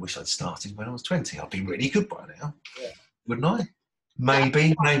 I kind of wish I'd started when I was 20. I'd be really good by now, Yeah. wouldn't I?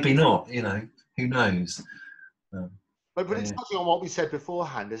 Maybe, maybe not. You know, who knows? But it's touching on what we said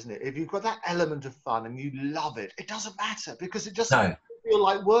beforehand, isn't it? If you've got that element of fun and you love it, it doesn't matter because it just doesn't feel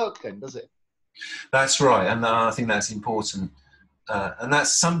like work then, does it? That's right, and I think that's important. And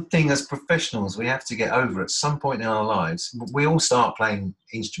that's something as professionals we have to get over at some point in our lives. We all start playing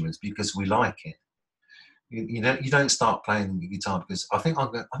instruments because we like it. You don't start playing the guitar because I think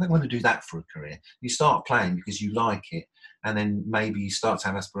I'm going to do that for a career. You start playing because you like it, and then maybe you start to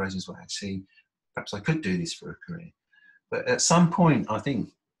have aspirations. Well, actually, perhaps I could do this for a career. But at some point, I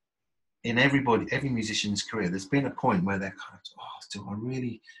think in every musician's career, there's been a point where they're kind of, oh, do I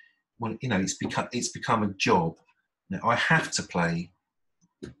really want? You know, it's become a job. Now, I have to play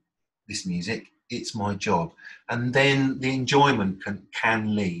this music. It's my job, and then the enjoyment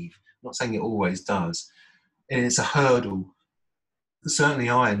can leave. I'm not saying it always does. And it's a hurdle. Certainly,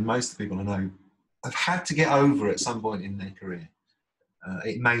 I and most of the people I know have had to get over at some point in their career.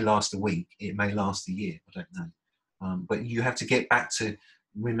 It may last a week. It may last a year. I don't know. But you have to get back to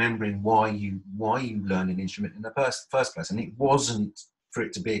remembering why you learned an instrument in the first place. And it wasn't for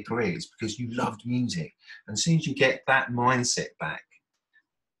it to be a career. It's because you loved music. And as soon as you get that mindset back,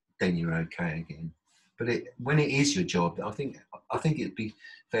 then you're okay again. But when it is your job, I think it'd be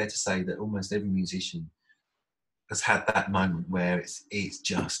fair to say that almost every musician has had that moment where it's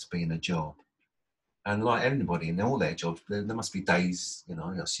just been a job. And like everybody in all their jobs, there must be days, you know,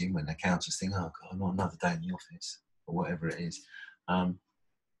 I assume when the accountants think, oh God, not another day in the office, or whatever it is. And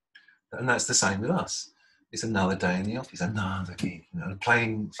that's the same with us. It's another day in the office, another gig, you know,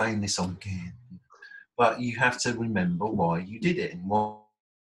 playing this song again. But you have to remember why you did it, and why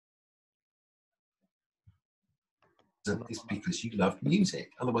it's because you loved music.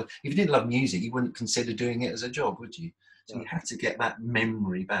 Otherwise, if you didn't love music, you wouldn't consider doing it as a job, would you? So you have to get that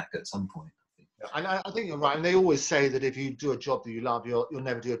memory back at some point. And I think you're right. And they always say that if you do a job that you love, you'll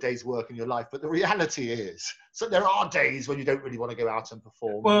never do a day's work in your life. But the reality is, so there are days when you don't really want to go out and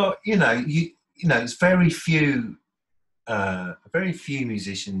perform. Well, you know, it's very few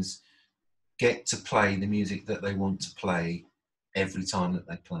musicians get to play the music that they want to play every time that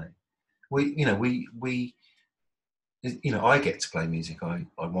they play. I get to play music I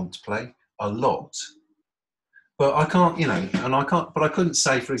want to play a lot. But I can't, but I couldn't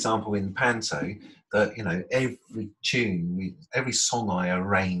say, for example, in Panto that, you know, every song I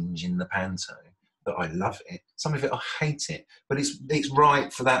arrange in the Panto, that I love it. Some of it I hate it, but it's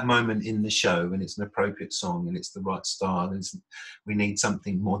right for that moment in the show, and it's an appropriate song, and it's the right style. And we need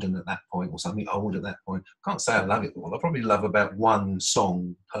something modern at that point, or something old at that point. I can't say I love it all. I probably love about one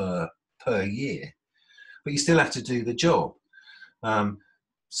song per year, but you still have to do the job.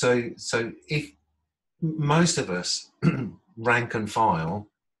 So if most of us, rank and file,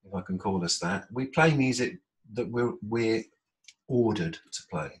 if I can call us that, we play music that we're ordered to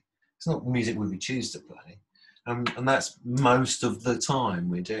play. It's not music we would choose to play, and that's most of the time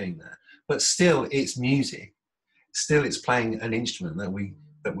we're doing that. But still, it's music. Still, it's playing an instrument that we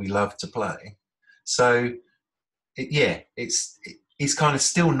love to play. So, it's kind of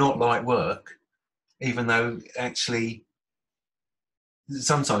still not like work, even though actually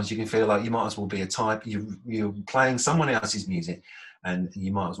sometimes you can feel like you might as well be a type. You're playing someone else's music, and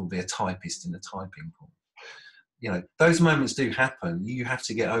you might as well be a typist in a typing pool. You know, those moments do happen. You have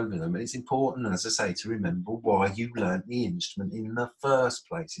to get over them, and it's important, as I say, to remember why you learnt the instrument in the first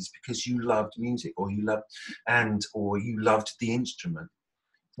place. It's because you loved music, or you loved the instrument,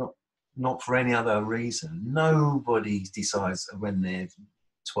 not for any other reason. Nobody decides when they're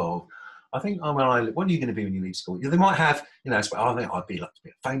 12. I think when what are you going to be when you leave school? They might have, I think I'd be like to be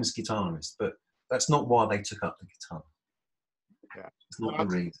a famous guitarist, but that's not why they took up the guitar. Yeah. It's not the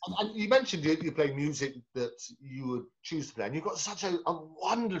reason. And you mentioned you play music that you would choose to play, and you've got such a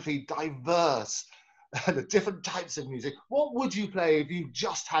wonderfully diverse, the different types of music. What would you play if you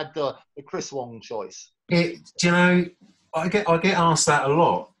just had the Chris Wong choice? I get asked that a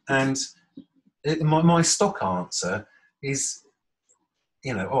lot, and my stock answer is,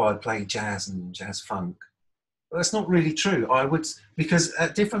 I'd play jazz and jazz funk. But that's not really true. I would, because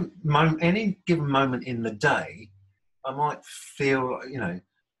at any given moment in the day, I might feel,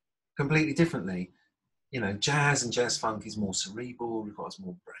 completely differently. you know, jazz and jazz funk is more cerebral, requires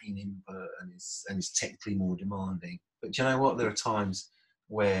more brain input, and is technically more demanding. But do you know what? There are times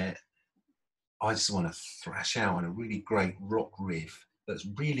where I just want to thrash out on a really great rock riff that's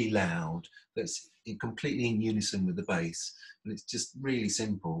really loud, that's completely in unison with the bass, and it's just really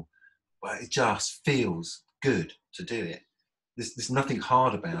simple, but it just feels good to do it. There's nothing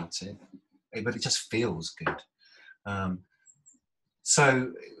hard about it, but it just feels good.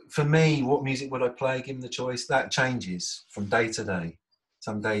 So for me, what music would I play given the choice? That changes from day to day.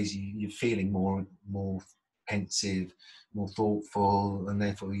 Some days you're feeling more pensive, more thoughtful, and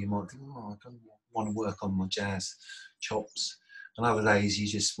therefore you might think, oh, I don't want to work on my jazz chops. And other days you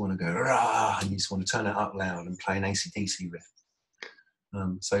just want to go, rah, and you just want to turn it up loud and play an AC/DC riff.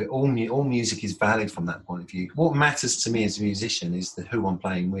 So all music is valid from that point of view. What matters to me as a musician is who I'm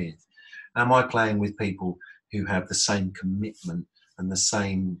playing with. Am I playing with people who have the same commitment and the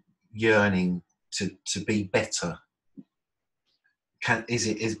same yearning to be better?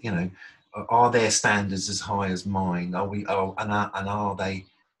 Are their standards as high as mine? And are they,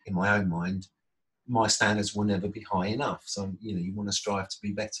 in my own mind, my standards will never be high enough. So, you know, you want to strive to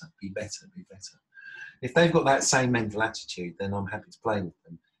be better, be better, be better. If they've got that same mental attitude, then I'm happy to play with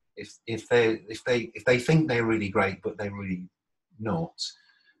them. If they think they're really great, but they're really not,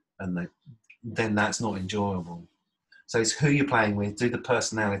 then that's not enjoyable. So it's who you're playing with. Do the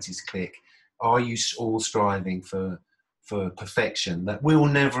personalities click? Are you all striving for perfection that we'll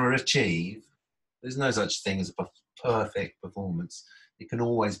never achieve? There's no such thing as a perfect performance. It can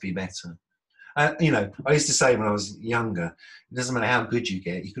always be better. You know, I used to say when I was younger, it doesn't matter how good you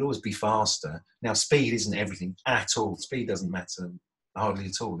get, you could always be faster. Now, speed isn't everything at all. Speed doesn't matter hardly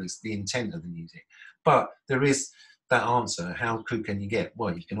at all. It's the intent of the music. But there is that answer. How good can you get?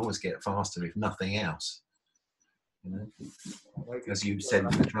 Well, you can always get faster if nothing else. You know, as you said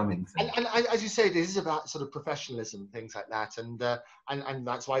with the drumming thing. And as you say, this is about sort of professionalism, things like that, and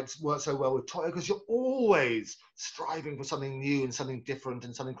that's why it's worked so well with Toyah, because you're always striving for something new and something different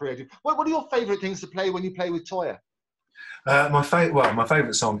and something creative. What are your favourite things to play when you play with Toyah? My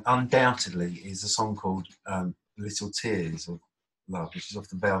favourite song, undoubtedly, is a song called "Little Tears of Love," which is off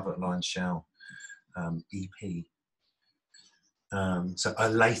the Velvet Line Shell EP. So a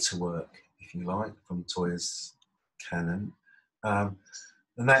later work, if you like, from Toyah's canon. And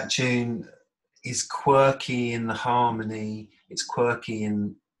that tune is quirky in the harmony. It's quirky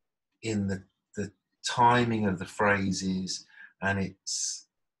in the timing of the phrases, and it's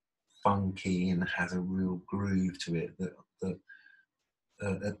funky and has a real groove to it.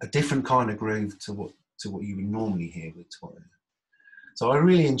 A different kind of groove to what you would normally hear with Toyah. So I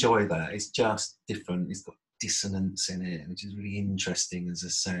really enjoy that. It's just different. It's got dissonance in it, which is really interesting as a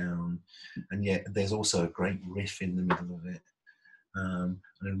sound, and yet there's also a great riff in the middle of it, and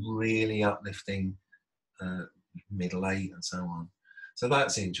a really uplifting middle eight and so on. So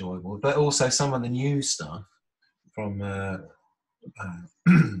that's enjoyable. But also some of the new stuff from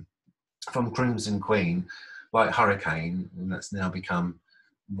from Crimson Queen, like Hurricane, and that's now become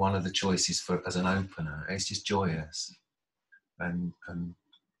one of the choices as an opener. It's just joyous and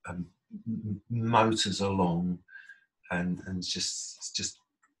motors along, and it's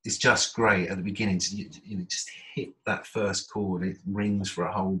just great at the beginning to just hit that first chord. It rings for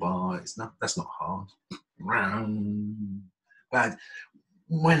a whole bar. That's not hard. But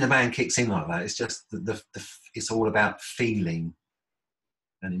when the band kicks in like that, it's just it's all about feeling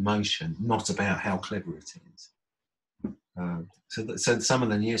and emotion, not about how clever it is. So some of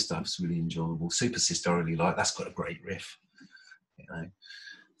the new stuff's really enjoyable. Super Sister I really like. That's got a great riff. You know.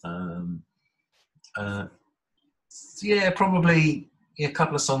 Yeah, probably a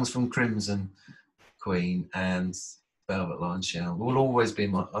couple of songs from Crimson Queen and Velvet Line Shell will always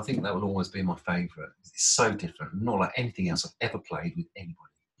be I think that will always be my favourite. It's so different, not like anything else I've ever played with anybody.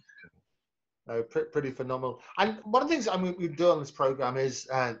 Pretty phenomenal. And one of the things we do on this program is,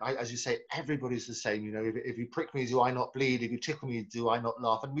 as you say, everybody's the same. You know, if you prick me, do I not bleed? If you tickle me, do I not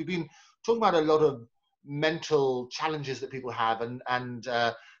laugh? And we've been talking about a lot of mental challenges that people have, and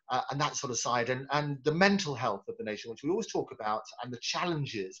that sort of side, and the mental health of the nation, which we always talk about, and the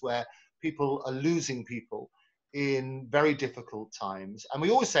challenges where people are losing people in very difficult times. And we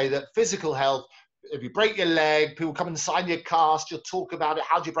always say that physical health, if you break your leg, people come and sign your cast, you'll talk about it,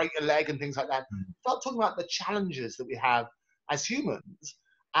 how do you break your leg and things like that. Start talking about the challenges that we have as humans.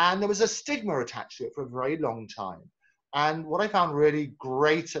 And there was a stigma attached to it for a very long time. And what I found really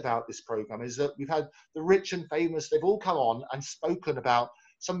great about this program is that we've had the rich and famous, they've all come on and spoken about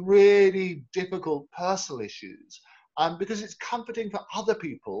some really difficult personal issues, because it's comforting for other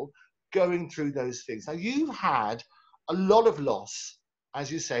people going through those things. Now, you've had a lot of loss as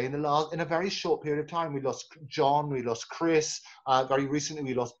you say, in a very short period of time, we lost John, we lost Chris. Very recently,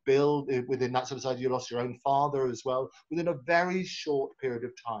 we lost Bill. Within that sort of side, you lost your own father as well. Within a very short period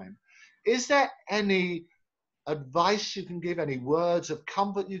of time, is there any advice you can give? Any words of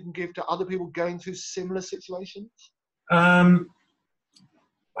comfort you can give to other people going through similar situations? I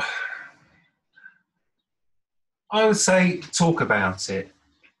would say talk about it.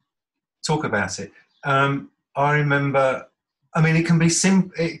 Talk about it. I remember. I mean, it can be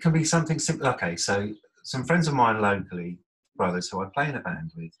It can be something simple. Okay, so some friends of mine locally, brothers who I play in a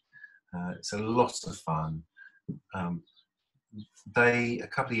band with. It's a lot of fun. They a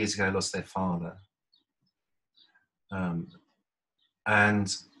couple of years ago lost their father,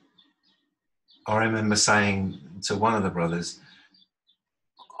 and I remember saying to one of the brothers,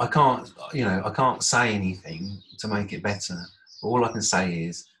 I can't say anything to make it better. All I can say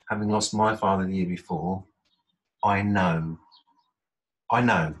is, having lost my father the year before, I know. And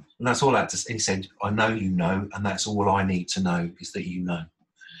that's all I had to say. He said, I know you know, and that's all I need to know is that you know.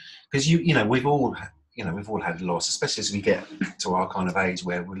 Because we've all had loss, especially as we get to our kind of age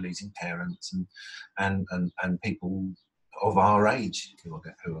where we're losing parents and people of our age who are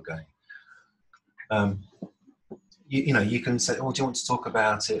going. You can say, oh, do you want to talk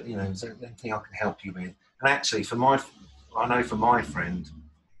about it? Is there anything I can help you with? And actually, I know for my friend,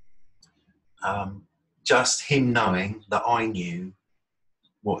 just him knowing that I knew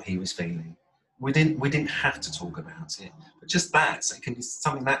what he was feeling. We didn't have to talk about it, but just that, so it can be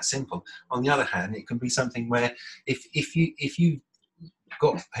something that simple. On the other hand, it can be something where if you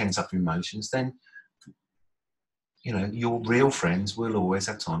got pent up emotions, then your real friends will always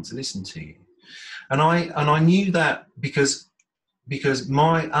have time to listen to you. And I knew that because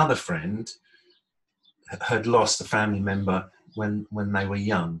my other friend had lost a family member when they were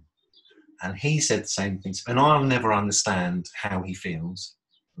young, and he said the same things. And I'll never understand how he feels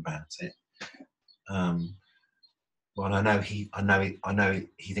about it. Well, I know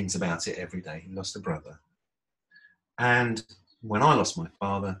he thinks about it every day. He lost a brother, and when I lost my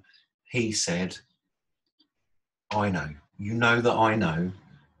father, he said, "I know. You know that I know."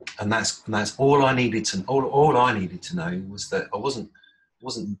 And that's all I needed to. All I needed to know was that I wasn't.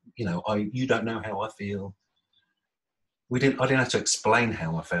 You don't know how I feel. I didn't have to explain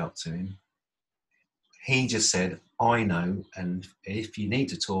how I felt to him. He just said, I know, and if you need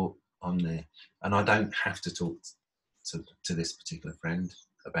to talk, I'm there. And I don't have to talk to this particular friend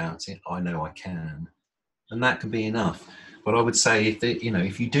about it. I know I can, and that can be enough. But I would say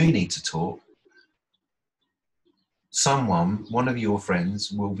if you do need to talk, one of your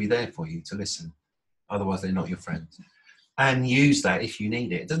friends will be there for you to listen. Otherwise, they're not your friends. And use that if you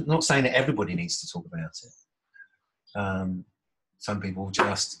need it. Not saying that everybody needs to talk about it. Some people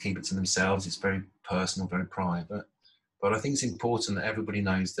just keep it to themselves. It's very personal, very private. But I think it's important that everybody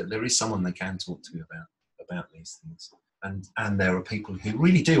knows that there is someone they can talk to about these things. And there are people who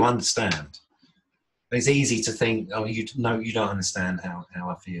really do understand. It's easy to think, oh, you don't understand how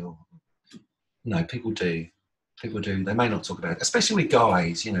I feel. No, people do. People do. They may not talk about it, especially with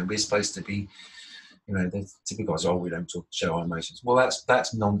guys. We're supposed to be, the typical guys. Oh, we don't show our emotions. Well,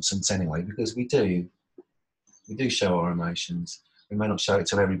 that's nonsense anyway, because we do show our emotions. We may not show it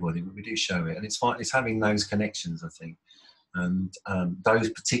to everybody, but we do show it, and it's fine. It's having those connections, I think, and those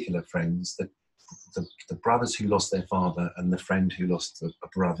particular friends, the brothers who lost their father and the friend who lost a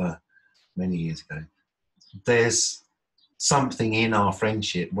brother many years ago. There's something in our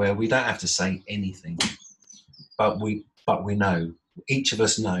friendship where we don't have to say anything, but we know. Each of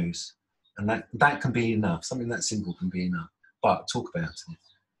us knows, and that can be enough. Something that simple can be enough. But talk about it.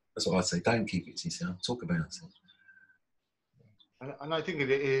 That's what I'd say. Don't keep it to yourself. Talk about it. And I think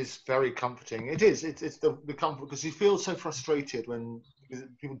it is very comforting. It is. It's the comfort, because you feel so frustrated when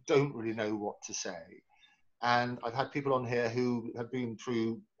people don't really know what to say. And I've had people on here who have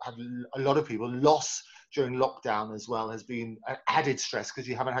had a lot of people. Loss during lockdown as well has been an added stress, because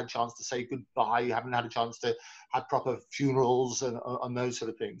you haven't had a chance to say goodbye. You haven't had a chance to have proper funerals and those sort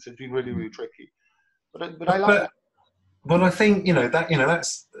of things. It's been really, really tricky. But I like that. But I think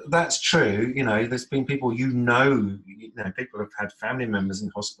that's true. There's been people people have had family members in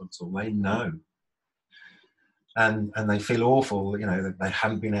hospital. They know, and they feel awful. That they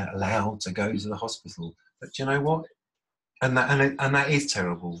haven't been allowed to go to the hospital. But you know what? And that is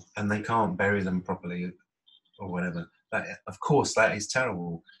terrible. And they can't bury them properly, or whatever. Of course, that is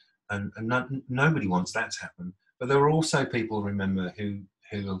terrible, and nobody wants that to happen. But there are also people, remember,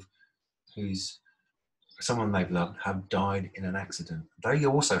 who's someone they've loved have died in an accident. They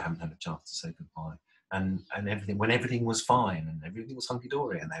also haven't had a chance to say goodbye, and everything, when everything was fine and everything was hunky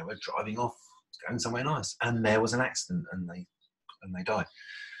dory, and they were driving off, going somewhere nice, and there was an accident, and they and they die.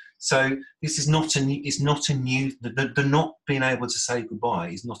 So this is not it's not a new, the not being able to say goodbye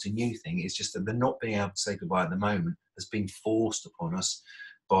is not a new thing. It's just that the not being able to say goodbye at the moment has been forced upon us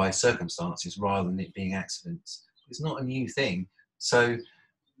by circumstances rather than it being accidents. It's not a new thing. So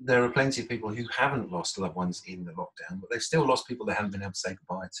there are plenty of people who haven't lost loved ones in the lockdown, but they've still lost people they haven't been able to say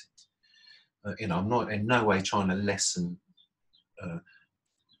goodbye to. You know, I'm not in no way trying to lessen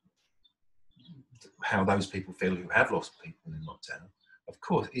how those people feel who have lost people in lockdown. Of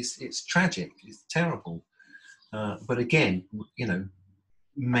course, it's tragic, it's terrible. But again, you know,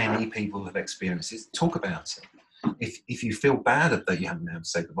 many people have experienced it. Talk about it. If you feel bad that you haven't been able to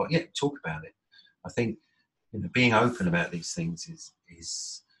say goodbye, yeah, talk about it. I think, you know, being open about these things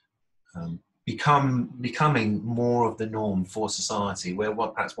is becoming more of the norm for society, where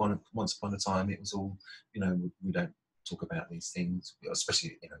perhaps once upon a time it was all, you know, we don't talk about these things,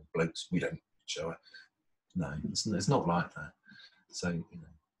 especially, you know, blokes, we don't show it. No, it's not like that. So, you know,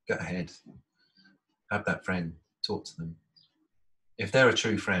 go ahead, have that friend, talk to them. If they're a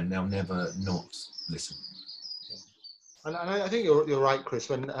true friend, they'll never not listen. And I think you're right, Chris,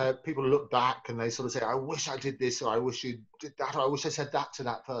 when people look back and they sort of say, I wish I did this, or I wish you did that, or I wish I said that to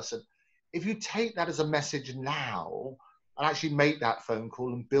that person. If you take that as a message now and actually make that phone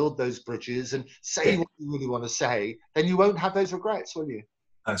call and build those bridges and say what you really want to say, then you won't have those regrets, will you?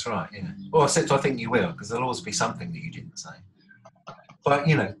 That's right, yeah. Well, except I think you will, because there'll always be something that you didn't say. But,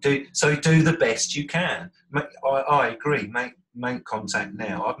 you know, do the best you can. I agree, make contact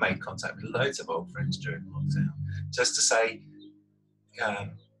now. I've made contact with loads of old friends during lockdown, just to say,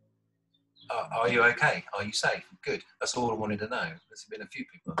 are you okay? Are you safe? Good. That's all I wanted to know. There's been a few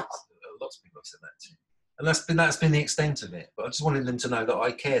people, lots of people have said that to. And that's been the extent of it. But I just wanted them to know that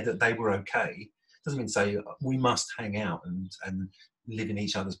I cared that they were okay. Doesn't mean to say we must hang out and live in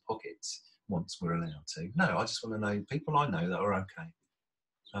each other's pockets once we're allowed to. No, I just want to know people I know that are okay.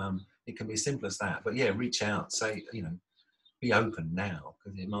 It can be as simple as that. But yeah, reach out, say, you know, be open now,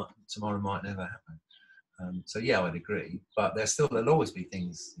 because tomorrow might never happen. So yeah, I'd agree. But there'll always be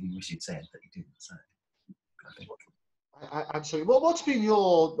things you wish you'd said that you didn't say, I think. Absolutely. Well, what's been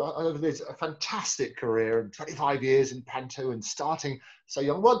your, over this, a fantastic career and 25 years in Panto and starting so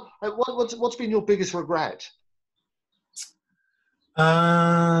young? What's been your biggest regret?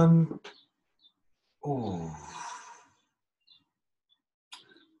 I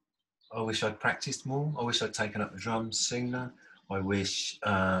wish I'd practiced more. I wish I'd taken up the drums sooner. I wish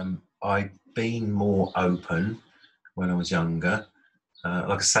I'd been more open when I was younger.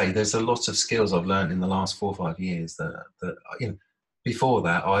 Like I say, there's a lot of skills I've learned in the last 4 or 5 years that you know, before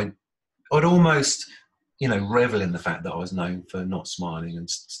that I'd almost, you know, revel in the fact that I was known for not smiling and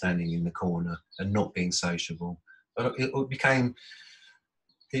standing in the corner and not being sociable. But it became,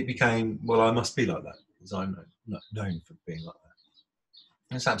 well, I must be like that because I'm not known for being like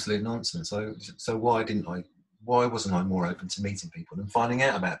that. It's absolute nonsense. So why wasn't I more open to meeting people and finding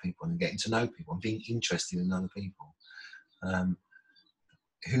out about people and getting to know people and being interested in other people?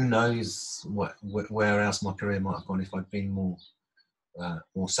 Who knows where else my career might have gone if I'd been more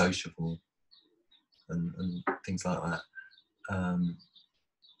sociable and things like that.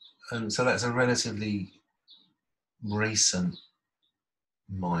 And so that's a relatively recent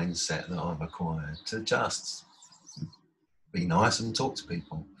mindset that I've acquired, to just be nice and talk to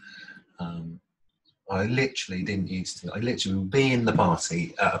people. I literally didn't used to. I literally would be in the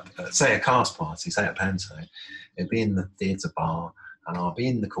party, say a cast party, say at Panto, it'd be in the theatre bar, and I'll be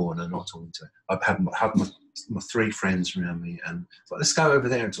in the corner not talking to it. I'd have my 3 friends around me, and it's like, let's go over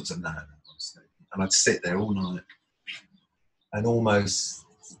there and talk to them. No, and I'd sit there all night and almost,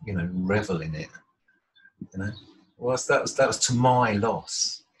 you know, revel in it. You know, well, that was to my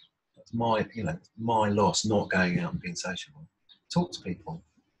loss. That's my loss, not going out and being sociable. Talk to people.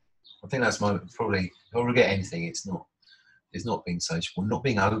 I think that's probably, if I regret anything, it's not being sociable, not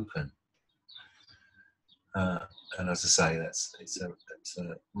being open. And as I say, it's a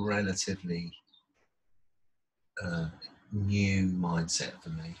relatively new mindset for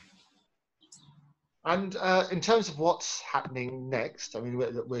me. And in terms of what's happening next, I mean,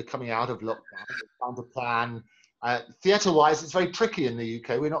 we're coming out of lockdown. We're trying to plan. Theatre-wise, it's very tricky in the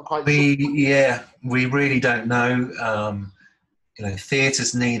UK. We're not quite sure. Yeah, we really don't know. You know,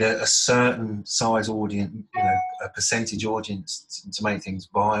 theatres need a certain size audience, you know, a percentage audience to make things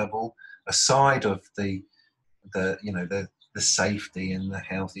viable. Aside of the safety and the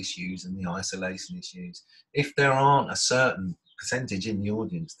health issues and the isolation issues, if there aren't a certain percentage in the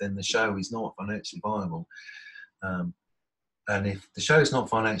audience, then the show is not financially viable. And if the show is not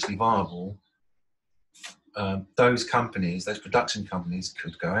financially viable, those production companies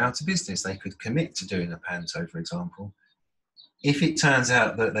could go out of business. They could commit to doing a Panto, for example, if it turns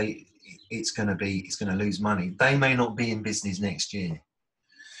out that it's going to lose money, they may not be in business next year.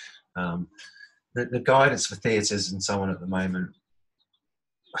 The guidance for theatres and so on at the moment,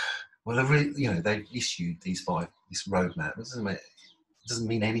 well, they've issued this roadmap. It doesn't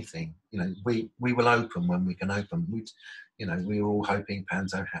mean anything. We will open when we can open. We're all hoping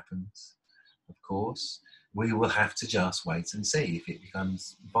Panto happens, of course. We will have to just wait and see if it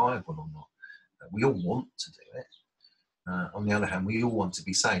becomes viable or not. We all want to do it. On the other hand, we all want to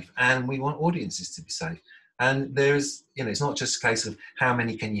be safe, and we want audiences to be safe. And there's, it's not just a case of how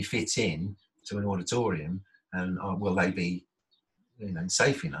many can you fit in to an auditorium, and will they be,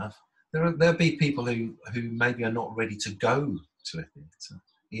 safe enough. There'll be people who maybe are not ready to go to a theatre,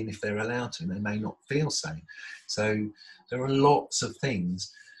 even if they're allowed to. They may not feel safe. So there are lots of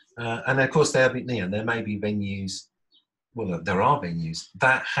things, and of course there may be venues. Well, there are venues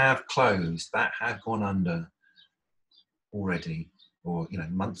that have closed, that have gone under already, or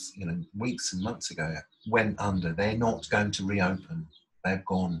months, weeks and months ago went under. They're not going to reopen. They've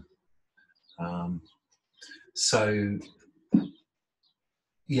gone. So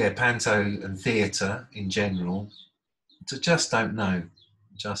yeah, Panto and theatre in general, just don't know.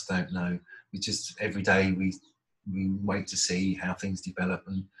 We just every day we wait to see how things develop,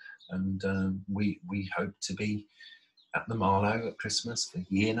 and we hope to be at the Marlowe at Christmas for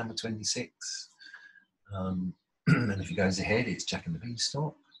year number 26. And if it goes ahead, it's Jack and the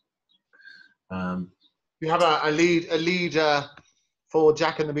Beanstalk. You have a lead for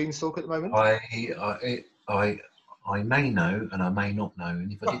Jack and the Beanstalk at the moment? I may know, and I may not know.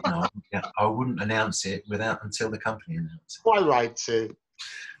 And if I did know, I wouldn't announce it until the company announced it. Quite right too.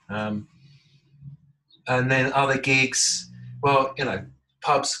 And then other gigs. Well,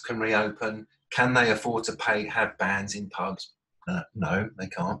 pubs can reopen. Can they afford to have bands in pubs? No, they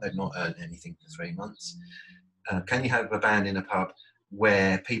can't. They've not earned anything for 3 months. Can you have a band in a pub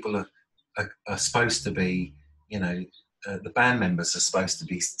where people are supposed to be, the band members are supposed to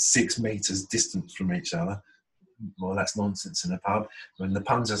be 6 meters distant from each other? Well, that's nonsense in a pub. When the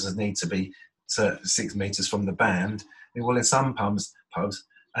punters need to be 6 meters from the band, well, in some pubs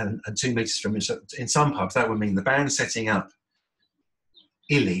and 2 meters from each other, in some pubs that would mean the band setting up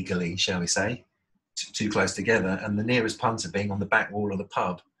illegally, shall we say, too close together, and the nearest punter being on the back wall of the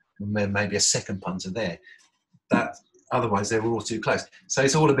pub, and then maybe a second punter there. That otherwise they were all too close. So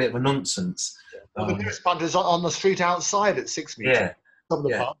it's all a bit of a nonsense. Well, the nearest punter's on the street outside at 6 meters. Yeah, From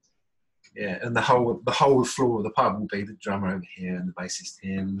the pub. Yeah, and the whole floor of the pub will be the drummer over here and the bassist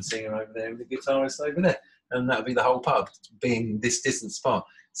here and the singer over there and the guitarist over there, and that'll be the whole pub being this distance apart.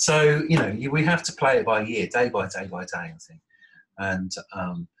 So we have to play it by ear, day by day by day, I think. And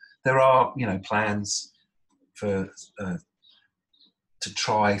there are plans for to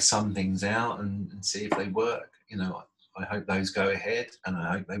try some things out and see if they work. I hope those go ahead, and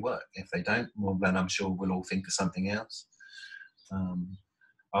I hope they work. If they don't, well, then I'm sure we'll all think of something else.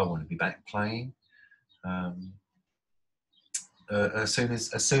 I want to be back playing as soon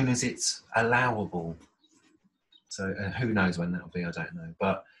as it's allowable. So who knows when that'll be? I don't know.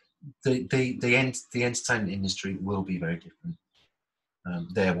 But the entertainment industry will be very different.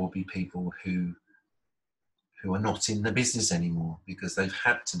 There will be people who are not in the business anymore because they've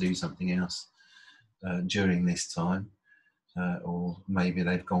had to do something else during this time, or maybe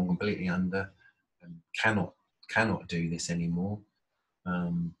they've gone completely under and cannot do this anymore.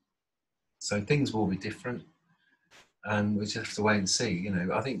 So things will be different, and we just have to wait and see.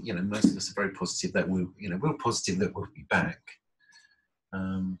 I think most of us are very positive that we're positive that we'll be back.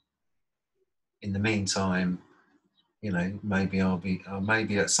 In the meantime, maybe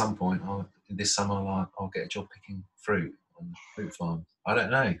at some point this summer I'll get a job picking fruit on the fruit farm. I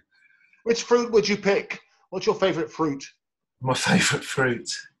don't know. Which fruit would you pick? What's your favourite fruit? My favourite fruit?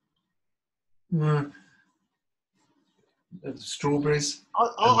 Strawberries.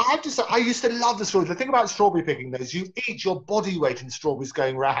 I have to say, I used to love the strawberries. The thing about strawberry picking is you eat your body weight in strawberries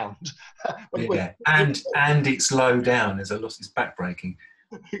going round. And it's low down. There's a lot. It's backbreaking.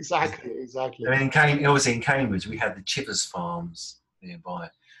 Exactly. I mean, obviously in Cambridge we had the Chivers farms nearby,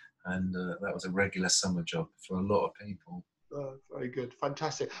 and that was a regular summer job for a lot of people. Very good,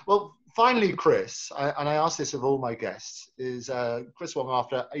 fantastic. Well, finally, Chris, and I ask this of all my guests, is Chris Wong,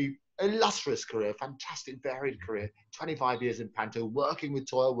 after a illustrious career, fantastic, varied career, 25 years in Panto, working with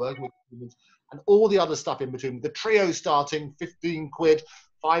Toyah, working with Humans, and all the other stuff in between, the trio starting, 15 quid,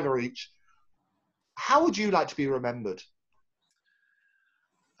 £5 each. How would you like to be remembered?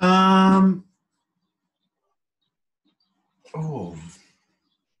 I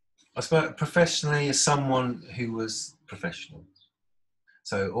suppose professionally as someone who was professional.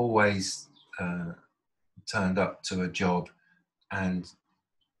 So always turned up to a job and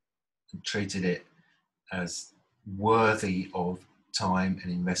treated it as worthy of time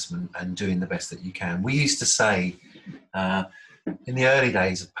and investment and doing the best that you can. We used to say in the early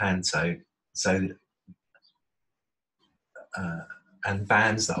days of Panto, so and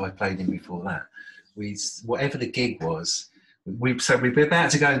bands that I played in before that, whatever the gig was, we'd be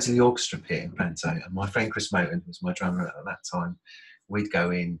about to go into the orchestra pit in Panto, and my friend Chris Moten was my drummer at that time. We'd go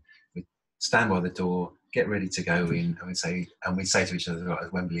in, we'd stand by the door, get ready to go in, and we'd say to each other,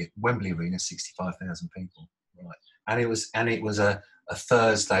 right, Wembley Arena, 65,000 people, right? And it was a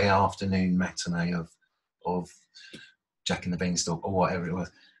Thursday afternoon matinee of Jack and the Beanstalk or whatever it was.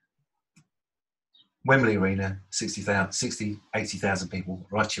 Wembley Arena, 80,000 people,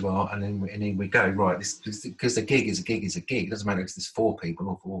 right you are, and then we go, right, because the gig is a gig is a gig. It doesn't matter if there's 4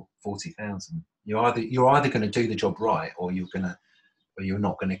 people or 40,000. You're either going to do the job right, or you're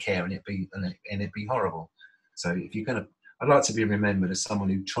not going to care, and it'd be horrible. So if you're going to, I'd like to be remembered as someone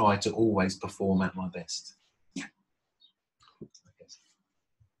who tried to always perform at my best.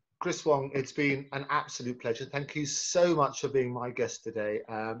 Chris Wong, it's been an absolute pleasure. Thank you so much for being my guest today.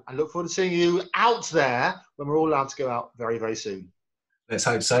 I look forward to seeing you out there when we're all allowed to go out very, very soon. Let's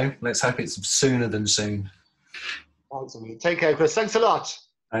hope so. Let's hope it's sooner than soon. Absolutely. Take care, Chris. Thanks a lot.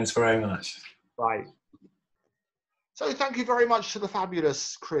 Thanks very much. Bye. So thank you very much to the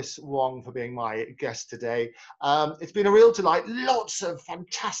fabulous Chris Wong for being my guest today. It's been a real delight. Lots of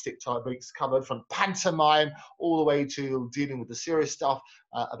fantastic topics covered, from pantomime all the way to dealing with the serious stuff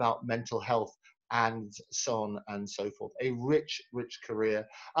about mental health and so on and so forth. A rich, rich career.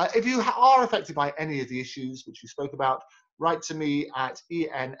 If you are affected by any of the issues which we spoke about, write to me at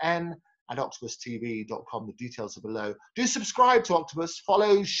enn@octopustv.com. The details are below. Do subscribe to Octopus,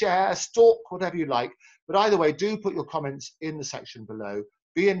 follow, share, stalk, whatever you like. But either way, do put your comments in the section below.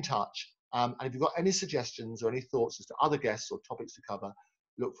 Be in touch. And if you've got any suggestions or any thoughts as to other guests or topics to cover,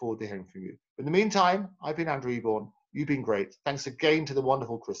 look forward to hearing from you. But in the meantime, I've been Andrew Eborn. You've been great. Thanks again to the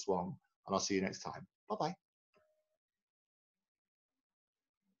wonderful Chris Wong. And I'll see you next time. Bye-bye.